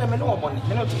force da me no wobone,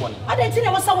 me no to bone. Ada enti ne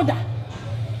wo sa woda.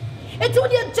 Enti wo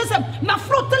de just na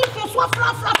fro telephone so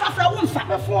afra wo mfa.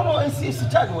 Me phone no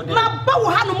esi charge wo de. Na ba wo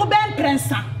ha no mo ben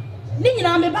prensa. Ni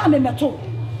nyina me ba me meto.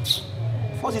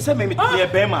 Force say me be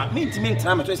ma, me ntimi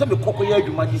ntra me to say me kokoye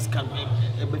adwuma dis kan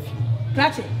e ba fi.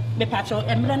 Krache, me pacho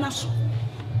emre na so.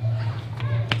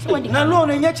 Na lo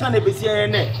no nya cha na besi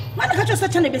ne. Ma na kacho sa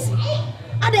cha na besi.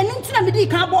 Ada ni ntina me di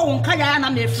kan bo won ka ya na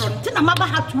me fro. Ntina ma ba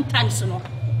ha 2 times no.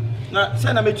 Na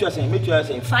say na metua sen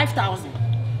 5,000.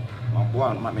 Ma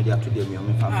bo ma me dia to dem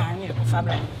me fa. Ni ko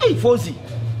fabra. Hey Fozi.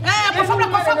 Ko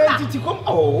fabra. Titi kom.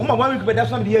 Oh, ma 1 week be da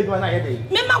so me di adwuma na ye dey.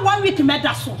 Me ma 1 week me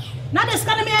da so. Na de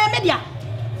scan me media.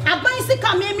 Aban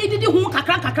sika me didi hu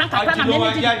kakra na me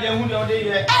didi.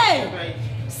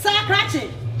 Sakrache.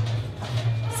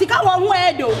 Sika wo hu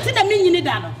edo. Ti na me nyini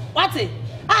da no. Wate?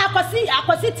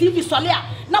 Akwasi TV solia.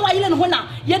 Na wa yile no ho na.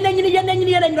 Ye na nyini.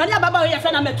 Ni ababa ye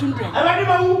fe na metundre. Abadi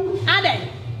ma hu. Ade.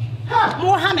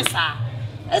 Mo ha me sa.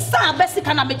 Esa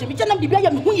abesika na meje. Me je na bibia ye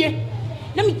me hu ye.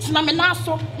 Na me tina me na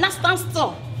so. Na stand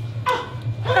still.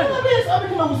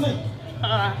 Abadi ma hu sei.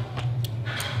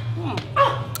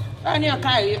 Ani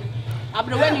akai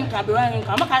abreweni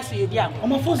nka maka se yedi am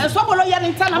o Fozi so bolo ye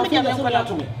nta na me de me kwala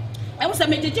to me e wo se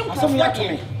me jeje nko asom ya to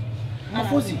me ma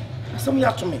Fozi asom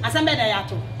ya to me asem be da ya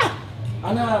to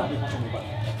ana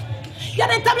ya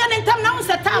ntam na wo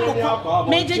se ta mo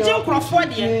me jeje nkrofo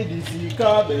de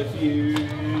disika be fi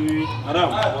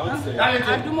adam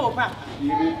adumo ba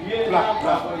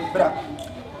bra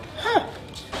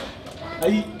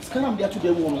ai skanam dia to de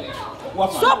wo no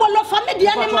so bolo family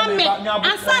ani mamme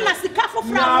ansa na sika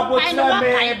fofra no ai no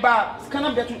wakai ba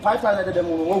skanam dia to 5,000 de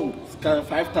mo wo skan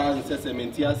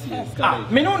 5,000 asi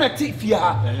skan me no na ti fi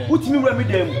ha utimi wura mi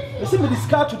dem me se me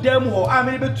discard to dem ho a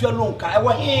me betua loan ka e wo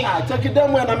he a check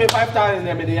dem na me 5,000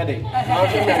 na me de ye de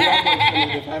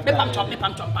me pam chop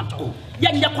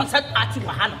ya nya concert party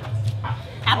wa ha no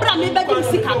abra me be di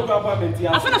sika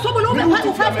afana so bolo be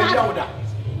 5,000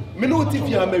 me no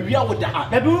TV ha me wia wo da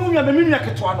na be wunwa me nwa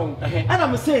ketwa no ana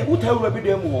me say utawura bi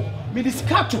dem ho me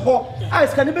discard ho a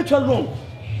sika ne betua loan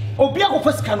obi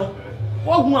akofo sika no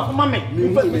wo hu afoma me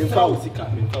fa sika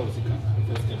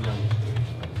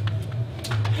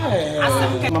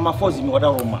mama Fozi me oda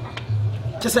roma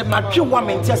chese ma twe wa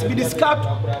me ntias bi discard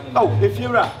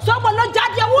efiera so bolo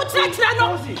jade wo tretre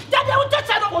no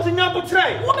Fozi nya bo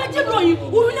trai wo be je loyi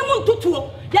wo ni mu ntutuo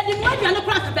ya de mwa ne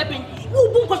kra ka beben wo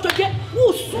bu nkotodwe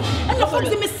wo su na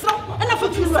Fozi me sraw na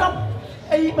Fozi sraw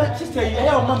ma sister yi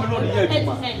ya o ma me lo de ya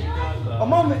aduma o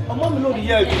ma me lo de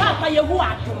ya aduma papa ye wo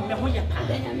adum me ho ye pa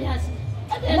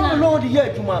o ma me lo de ya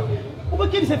aduma we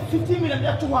give say 15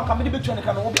 million to one come be try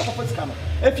can we be first come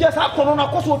if you say kono na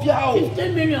koso ofia how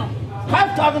 15 million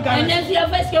 5,000 and then you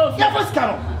first go yeah first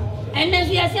come and then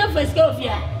you say first go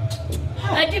ofia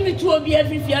I give me to obi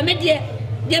every fear me dey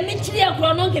me chiri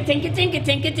akro no kete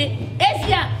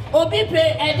esia obi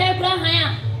pay e dey kra han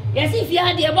a yes if you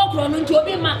had the bokro no nti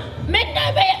obi ma me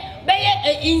da be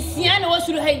insia na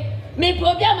wasuru hai me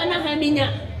problem na ha minya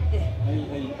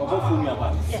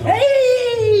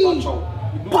hey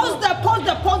pause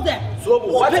there so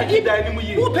what I did I nimu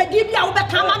yi who pedi bia wo be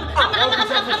come am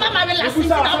relax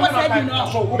na wo say you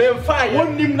know me fine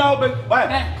won nim now be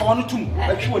why on tum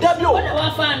atwi da bi o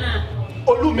wa fa na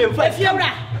olu me fine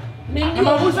fiewra me ni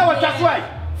ma bu say what that's why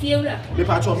fiewra me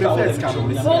pa cho me first come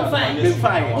me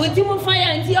fine oti mu fire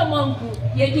anti o manku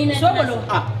ye din na sobolo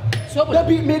so da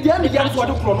bi me dia me dia so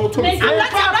de kro no to me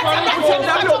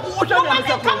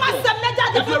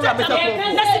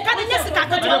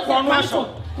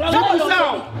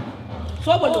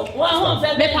sobolo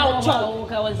me pa wo cho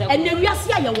and the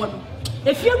wiase aye wo no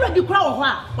if you ready kura wo ho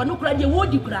a wono kura de wo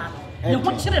di kura ne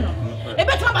ho kire no e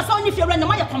betima ba sa onye fiewra ne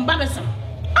ma ye comparison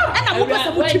ana mo pese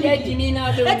mo timi e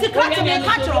ti kra me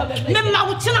ka tro me ma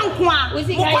wo kina nko a mo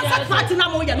ko sa party na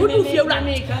mo ye no du fiewra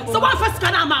so one first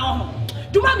kana ma wo ho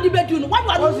duma me di bedu no wan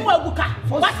wa no mu aguka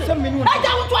what e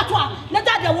ja wo to ato na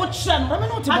ja de wo kire no me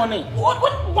no ti bone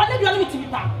wo ne do no mi ti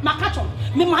pa ma ka tro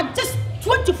me ma just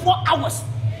 24 hours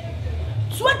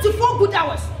 24 good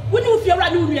hours. When you feel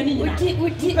right, you will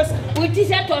Uti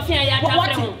se tofi ya ta.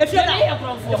 If you're not,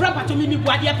 your to me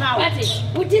boadia power.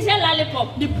 Uti se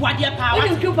lollipop. The boadia power.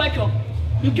 You keep pacho.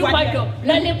 You keep pacho.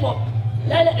 Lollipop.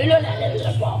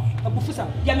 Lollipop. Abufusa.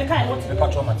 Ya me kai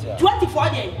what? 24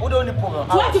 days. What only problem?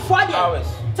 24 days.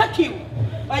 Thank you.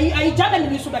 I jabe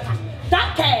ni so beka.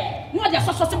 That care. No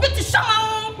just so bit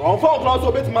shama. On for class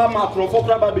so bit mama from for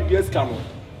crab be yes come.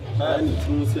 And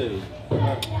true say.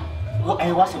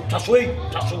 I was taso.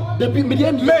 The be me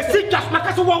dem merci just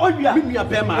makaso wa wia. Me nua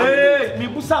be ma. Eh, me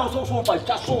busa so fa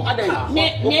taso adai.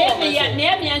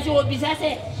 Ne anse obi sa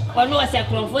se ono o se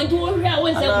kronfo nti wo hwa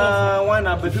won se kronfo. One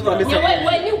na be fira me se.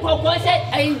 We ni kokko se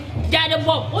ai jade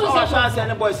bob. Won se so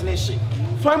se boys ne shi.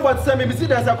 Fine boy say me see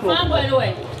that se kronfo. Fine boy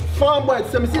we. Fine boy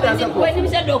say me see that se kronfo. We ni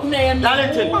se doku na yam.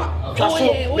 Talented.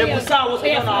 Taso. Me busa wo so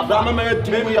na Abraham me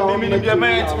tumi ya me ni be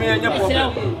me tumi enya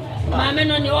problem. Mama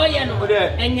no ne oye no.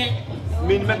 Enye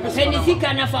min me pese no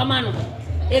sika na fama no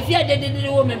efia de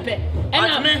wo mempe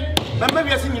ena me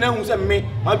bi ase nyina hu se me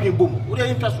adwen bom wo de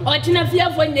yin taso o tina fia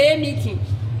fo na e meeting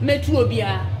metu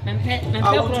obia mempe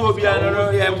ko obia no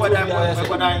ye kodan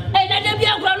e na de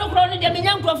bia kro no de me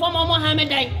nya nkro fo mo ha me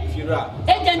dai fira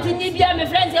agent ni bia me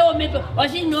friends e wo me o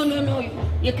si no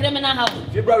you criminal house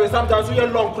fibra sometimes you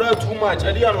long cry too much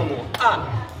e dia no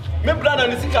me brother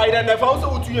ni sika ida na fa wo se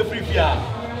wo tu ye free fia.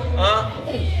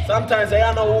 Sometimes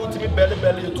I know what to be belly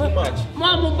too much.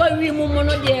 Mama, boy, we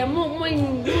mono de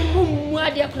mo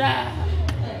ade kra.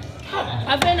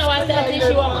 Afena wa sa ti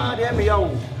shi wa.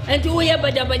 Enti wo ye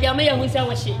baja me ya hu sa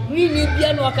wo shi. Wi ni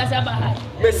bia no akasa ba ha.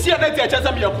 Me sia na ti acha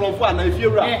sa me ya kromfo ana ifie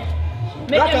wura.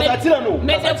 Me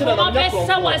de mo be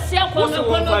sa wa se ko no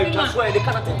bi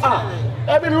ma.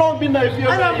 Every long been na ifie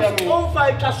wura. On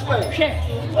fight kaswe. Hwe.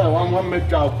 One me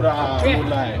dra kra o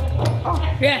lie.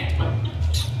 Hwe.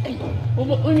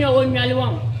 Unyale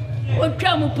won. O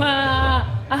twa mu pa.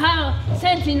 Aha,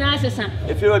 senti na asesa.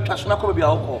 If you twa so na ko bia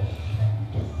wo.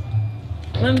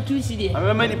 Mam tu si de.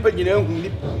 Am many pe nyina hu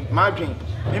ni madwen.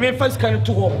 Me first kan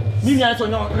to ho. Ni nya so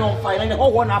no fine na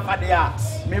ho na fa de a.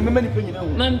 Me many pe nyina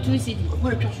hu. Mam tu si de. Ko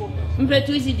twa so. Mpe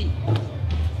tu si de.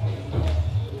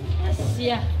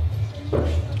 Asia.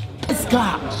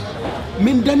 Ska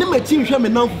min dane ma tin hwe me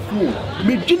nan fufu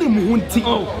me dwene mu hunti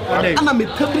ana me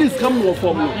tablis kam no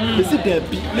fom no me si da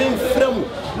bi me mfrem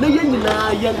na ye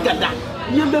nyina ye gada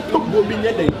ye me pogbo mi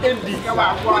nye den endi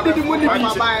wo de mo ni bi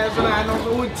baba so na no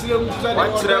wo tire mu so de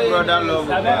tire brother love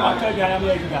sabe akaga na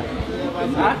me giga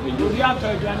ha ori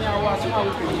akaga ni awa so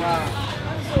awu kunya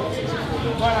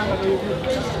bana na yo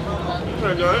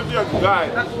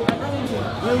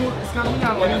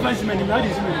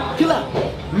kila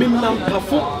minam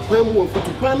kafo kwem wo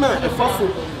futupa na efafo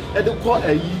e de ko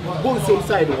ayi bonsom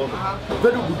side ho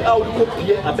very good out ko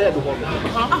pie abed ho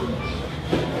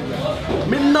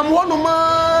minam wono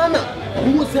mana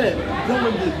mu se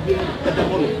braman de be e de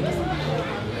ho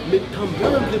me tam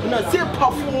braman de na se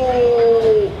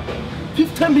pafo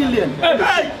 50 million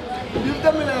hey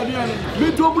 50 million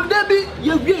me double debi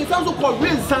ye wie sanso ko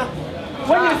rensa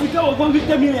when you sit over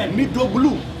 50 million me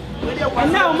double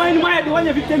and now mine my the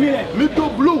one 50 million me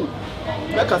double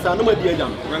na kasa no ma di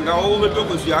agam nga wo me to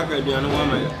ko su aka aduane wo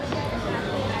ma ya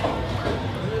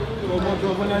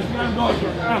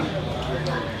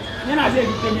You know, I said,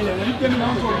 you tell me that.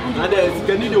 And there's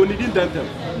can you only did that.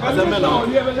 As a man,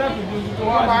 you ever have to do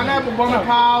I never born a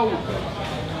cow.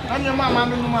 And your mamma,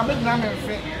 my big name and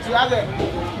friend. So I said,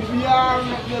 we are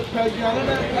the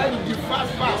president,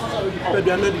 fast. but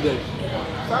they are not there.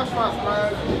 Fast.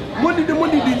 Money the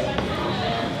money did.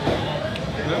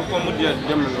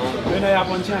 When I have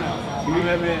on channel, you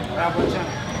have on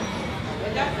channel.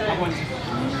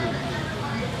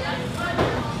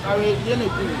 I will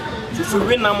So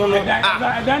win na mono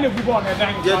ah dan e bubo na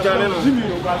dan je jale no jimi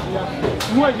o ba ya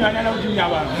mu e jale na jimi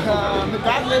aba me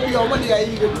ka le bi o mo dia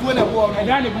yi tu na bo no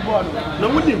dan e bubo no na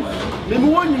mudim me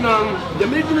mu won nyina de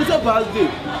me di me say birthday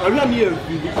awia me e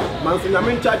fili man so na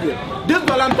me charge this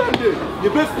Valentine day ye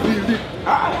be fili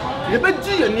ah ye be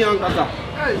ji ye ni an kasa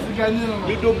sigani no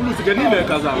me do blue sigani na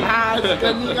kasa ah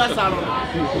sigani ga sa no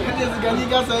hade sigani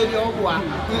ga sa e o kwa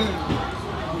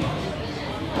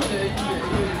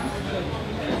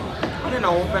na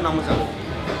open na musa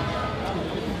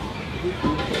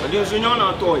ade so nyo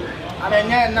na toy are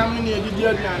nya na me ne didi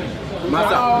aduane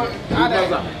masa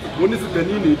masa woni se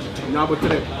tani ne didi nya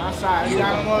botre asa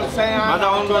ya mo sen ya masa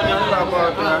on do nya ba ko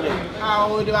ah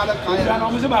o de ba ka ya na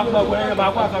mo se ba ko ba ko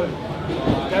aka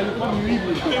ya ko mi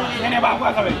wi ne ba ko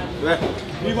aka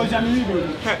mi ko jam wi bi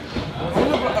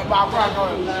ba ko aka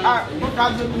ah ko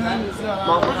ka de mi na ni sa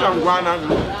ma ko jam gwa na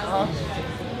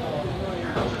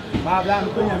ba bla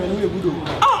ko nya me no ebudo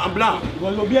ah bla go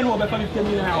lo bien o be fa 50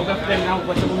 million o be fa na ko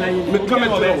se mo na yi me come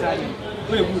to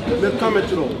me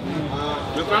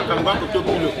kan ba ko to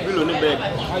kilo ni bag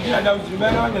aji ada uji me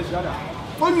na nya shada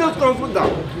on not comfort da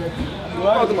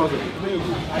what the matter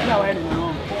aji awa ni no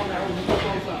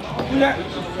ile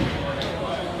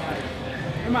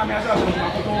ma me asa so ma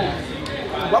ko to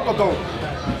wa ko to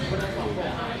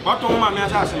wa to ma me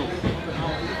asa so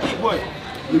boy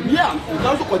bia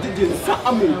na so ko dije sa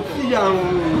ame ya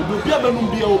do bia be no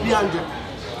bia obi anje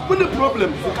what the problem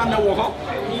you can work out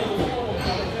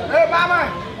hey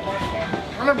mama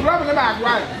I'm problem ba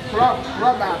gwa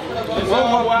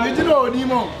problem you did no ni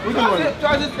mo we do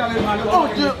oh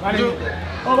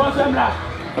oh ba semla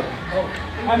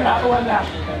amla o amla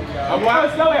abwa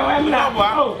so we amla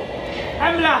oh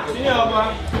amla ni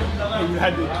abwa you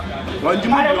had it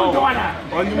onjumu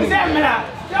onjumu semla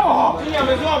yo ni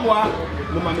amezo abwa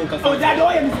mama me kasa. Oh, dad, oh,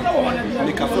 you still want to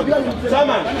be. Kasa.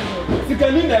 Sama.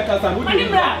 Sikani na kasa. Mani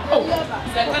bra. Oh.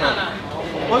 Sekana na.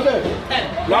 Oke.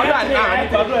 Lora na,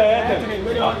 ko do e.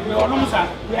 We ono musa.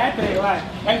 We are three, right?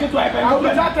 And get to I pen. Oh,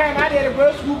 that time I did a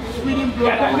first school reading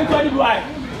block. And get to I do I.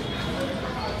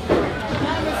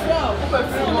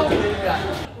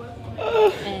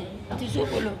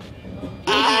 Tisokolo.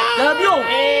 Labio.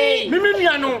 Mimi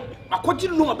nuano. Akoti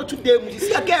lu abetu dem.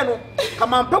 Si again no.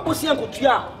 Kama mpebo si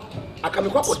ankotua.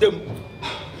 Akamekwa kodem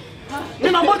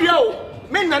ni na modua o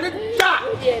me na ne da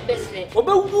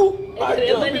obewu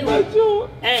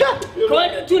ko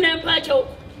tu na mpacho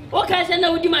o ka se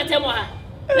na udi matemo ha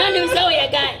na ni se o ye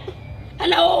guy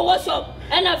ana o what's up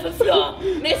ana fefro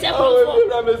me se ko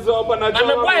na me so ba na jo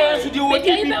na me kwa yesu di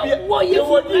wodi bibia wodi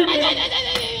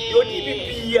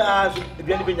bibia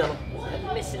bibia ni benya no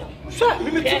mesira sha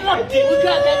mi ti na di u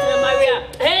ka ka Maria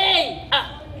hey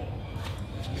ah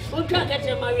Unka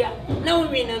katre Maria na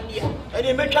unwi na bia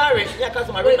eni metware ya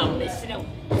kasa Maria na mesira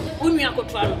unwi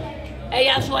akotwa no e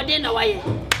ya so de na waye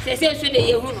sese so de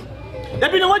yehu no da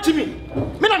bi na wachi mi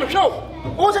me na me hwe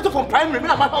o set from primary me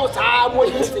na ma pa sa mo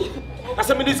yesi as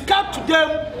me discard to them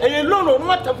e loan no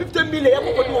what 50 million ya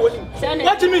ko do woni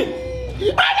wachi mi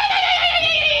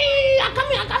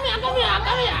akami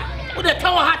o de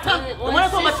tawo hata o ma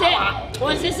so ma tawo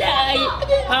o sese ai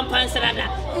pampan srada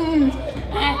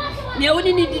ne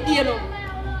woni ni didie no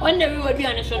on na wi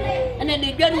waduane so no ana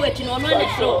ne dwanu wati no no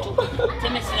na so to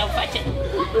temesira ufache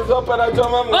so para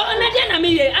joma mo o na dia na me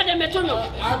ye ade meto no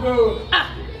ah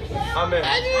amen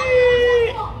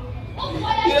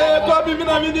ye ko bibi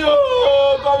na video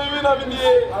ko bibi na video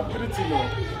I'm pretty no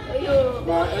ayo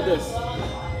my elders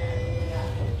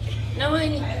na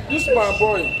wani this my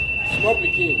boy small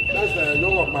pikin that's the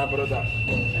young of my brother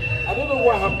I don't know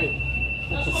what happened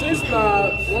since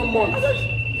 1 month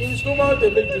it's normal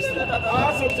they make this thing. I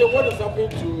asked him, say, what is happening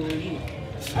to you?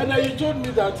 And he told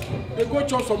me that they go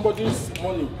chop somebody's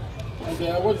money.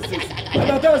 And what is this?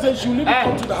 And I tell her, she will need to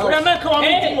come to the house.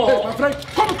 Hey, my friend,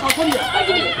 come here.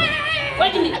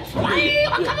 Wait a minute.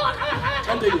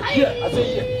 Here, I say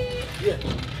here.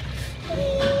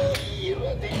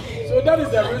 So that is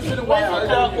the reason why I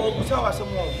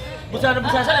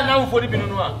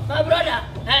my brother,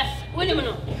 what do you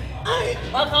know? I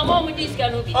come home with this guy.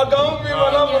 I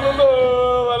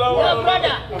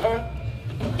brother,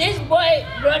 this boy,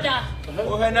 brother,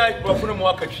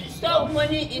 Stop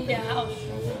money in the house.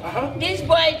 This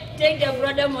boy take the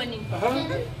brother money.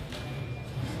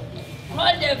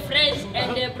 Call the friends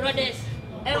and the brothers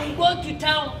and go to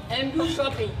town and do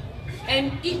shopping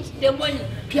and eat the money.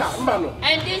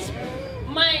 And this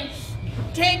man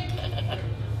take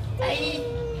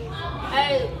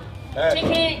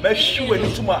chicken.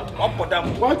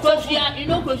 You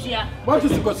know Kosia? What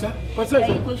is Kosia? Kosia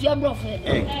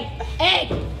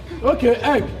egg. Okay,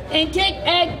 egg. And take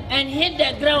egg and hit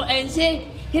the ground and say,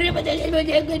 and then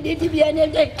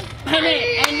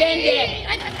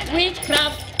the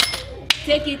witchcraft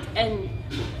take it and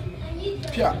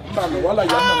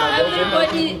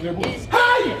everybody is.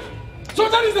 Hi! So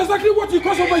that is exactly what you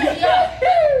cause over here.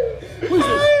 Who is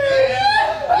this?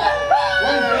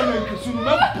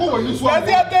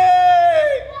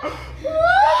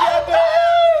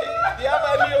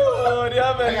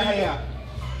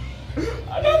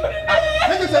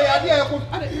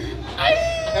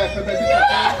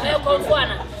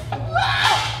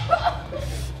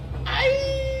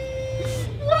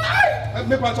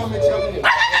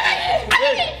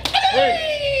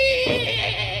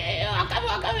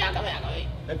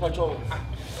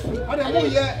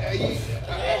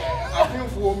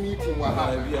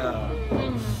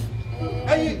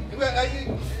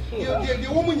 The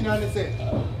woman in Anna said,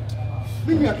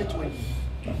 bring me a kitchen.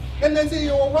 And then say,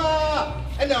 oh,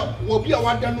 and now will be a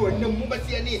one done and no more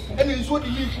any, and it's what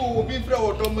you will be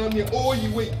thrown on me all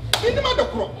you wait. In the mother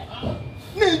crop.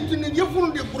 You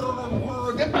fool the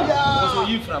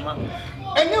you from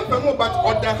and then from about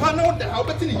or the Hannah, the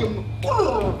Albert in you.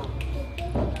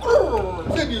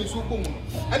 Said you so boom.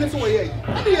 And it's away.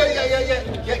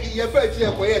 Yeah, but yeah,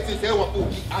 where it is, there were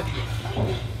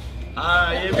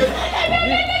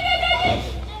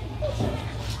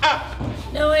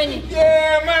no any.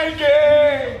 Yeah, Mikey.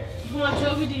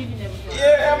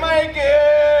 Yeah, Mikey.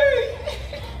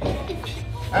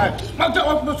 What's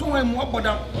the one more for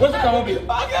them? What's the come here?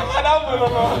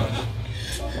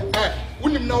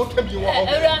 Wouldn't know to be one.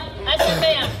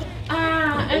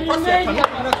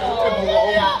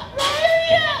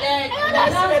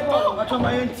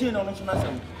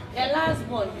 The last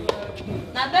born.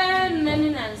 Now then,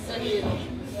 many and Sunday.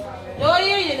 Oh,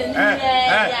 yeah.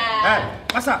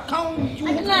 Massa, count you.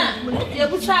 You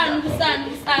put on the sun,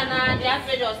 and the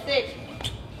average of stage.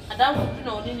 I don't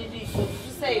know anything to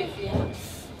say.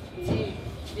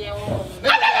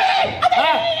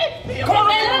 Come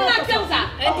on,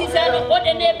 and he said, what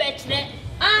the name bet?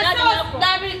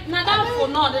 Not for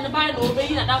not in the Bible,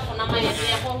 being a for my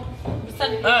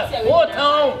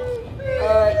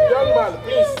Young man,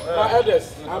 please, my elders,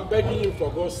 I'm begging you for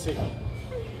God's sake.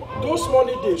 Those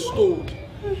money they stole,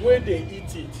 where they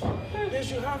eat it, they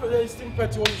should have a still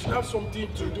petty one. You should have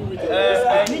something to do with it.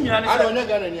 I don't know.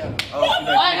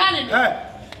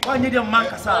 Why need a man,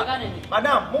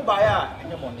 Madame, Mobile, and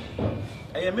your money.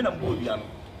 I am in a good young.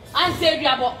 I said,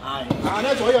 I'm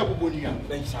not a good young.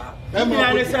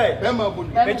 I say,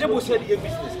 Vegetable said your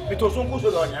business, because some goes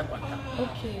on.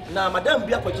 okay. Now, Madame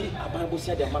Biapaji, I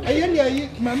said, Mamma, I am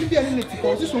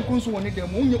because this one comes on the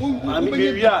moon.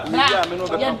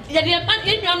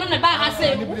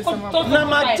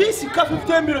 My Jessica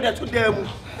 15 minutes to them.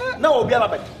 Now, be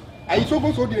about it. I so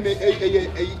go so the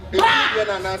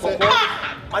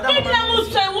Madame,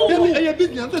 I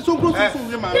business so close to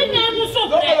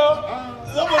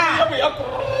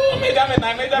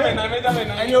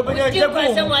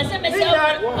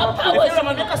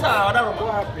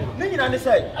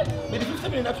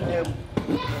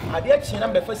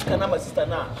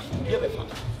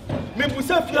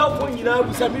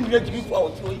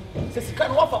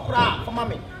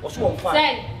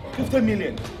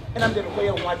and I'm going to pay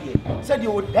 1 year. Said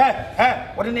you would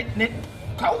what in it?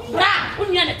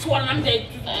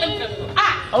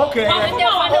 Okay.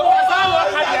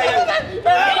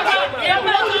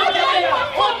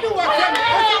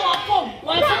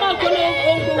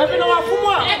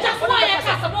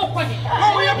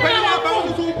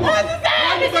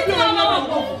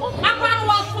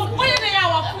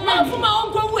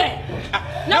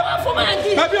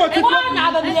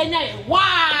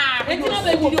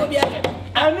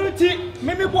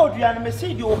 Maybe board you and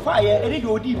say you fire and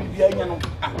you did.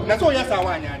 That's all. Yes, I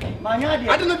want.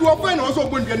 I don't know what friend also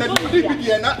going to be.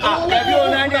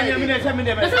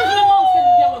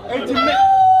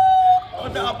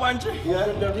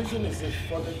 The reason is that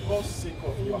for the God's sake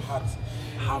of your heart,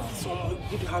 have some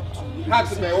good heart to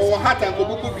heart and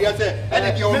go be as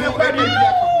and you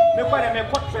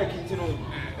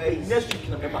next week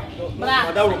na beba.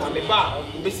 Madam, me ba,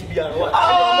 me si bia.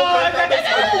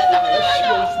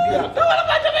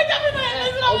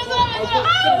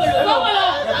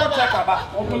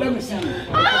 Uncle, let me see you.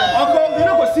 Uncle, you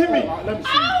don't see me. Let me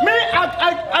see you. Me,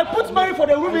 I put money for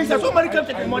the rooming, so somebody can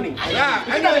take the money. Yeah,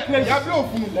 and let me see you.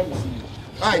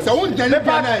 Alright, so won't tell you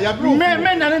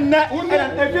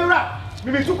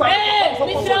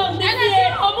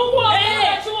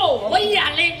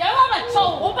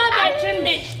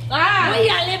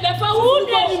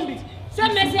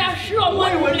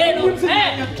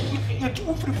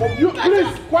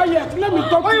please, quiet. Let me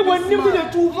talk. Why you want me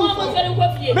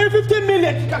 15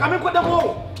 million. Can I put them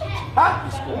all?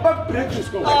 Huh? Break this.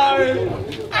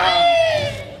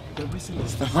 The reason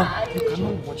is that you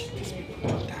cannot watch this people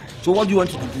die. So what do you want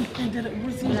to do? And the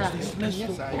reason is this.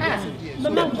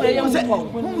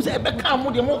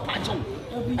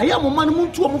 I am a man who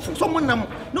to someone now.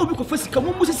 No, because first come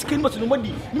Moses came to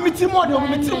nobody. Meeting more than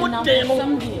meeting one day.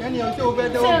 And you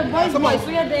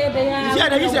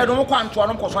said, I don't want to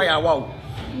because I wow.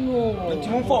 No, the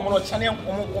team form or channel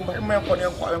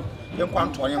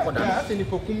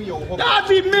that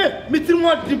be me. Meeting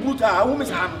what the boot are woman's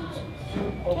hand.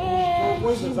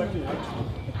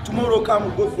 Tomorrow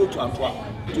come go to Antwerp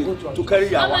to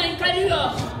carry out.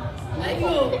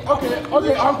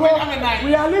 Okay, Uncle,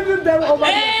 we are leaving them over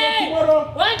here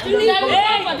tomorrow. Want to leave?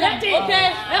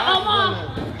 Okay.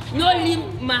 No,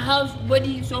 leave my house,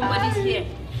 body, somebody's here.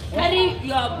 Carry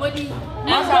your body.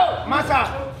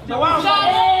 Massa, the one.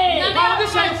 Hey,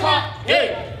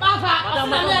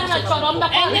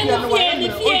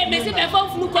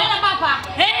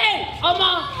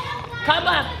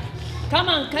 come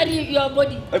on, carry your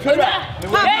body.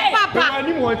 Papa,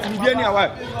 you want to be anywhere.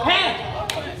 Hey.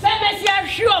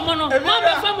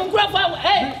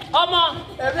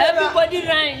 Everybody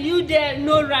run, you there,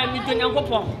 no run, you can go.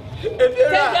 Tell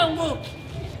them go.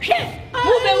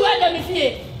 Move away, let me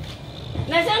see.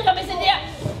 Let's come and say,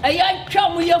 a young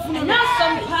chum with your food, not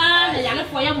some pan, a young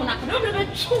for your monarch. No, no, no, no, no, no, no,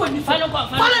 no, no, no,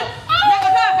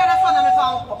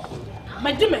 no,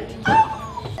 no, no, no,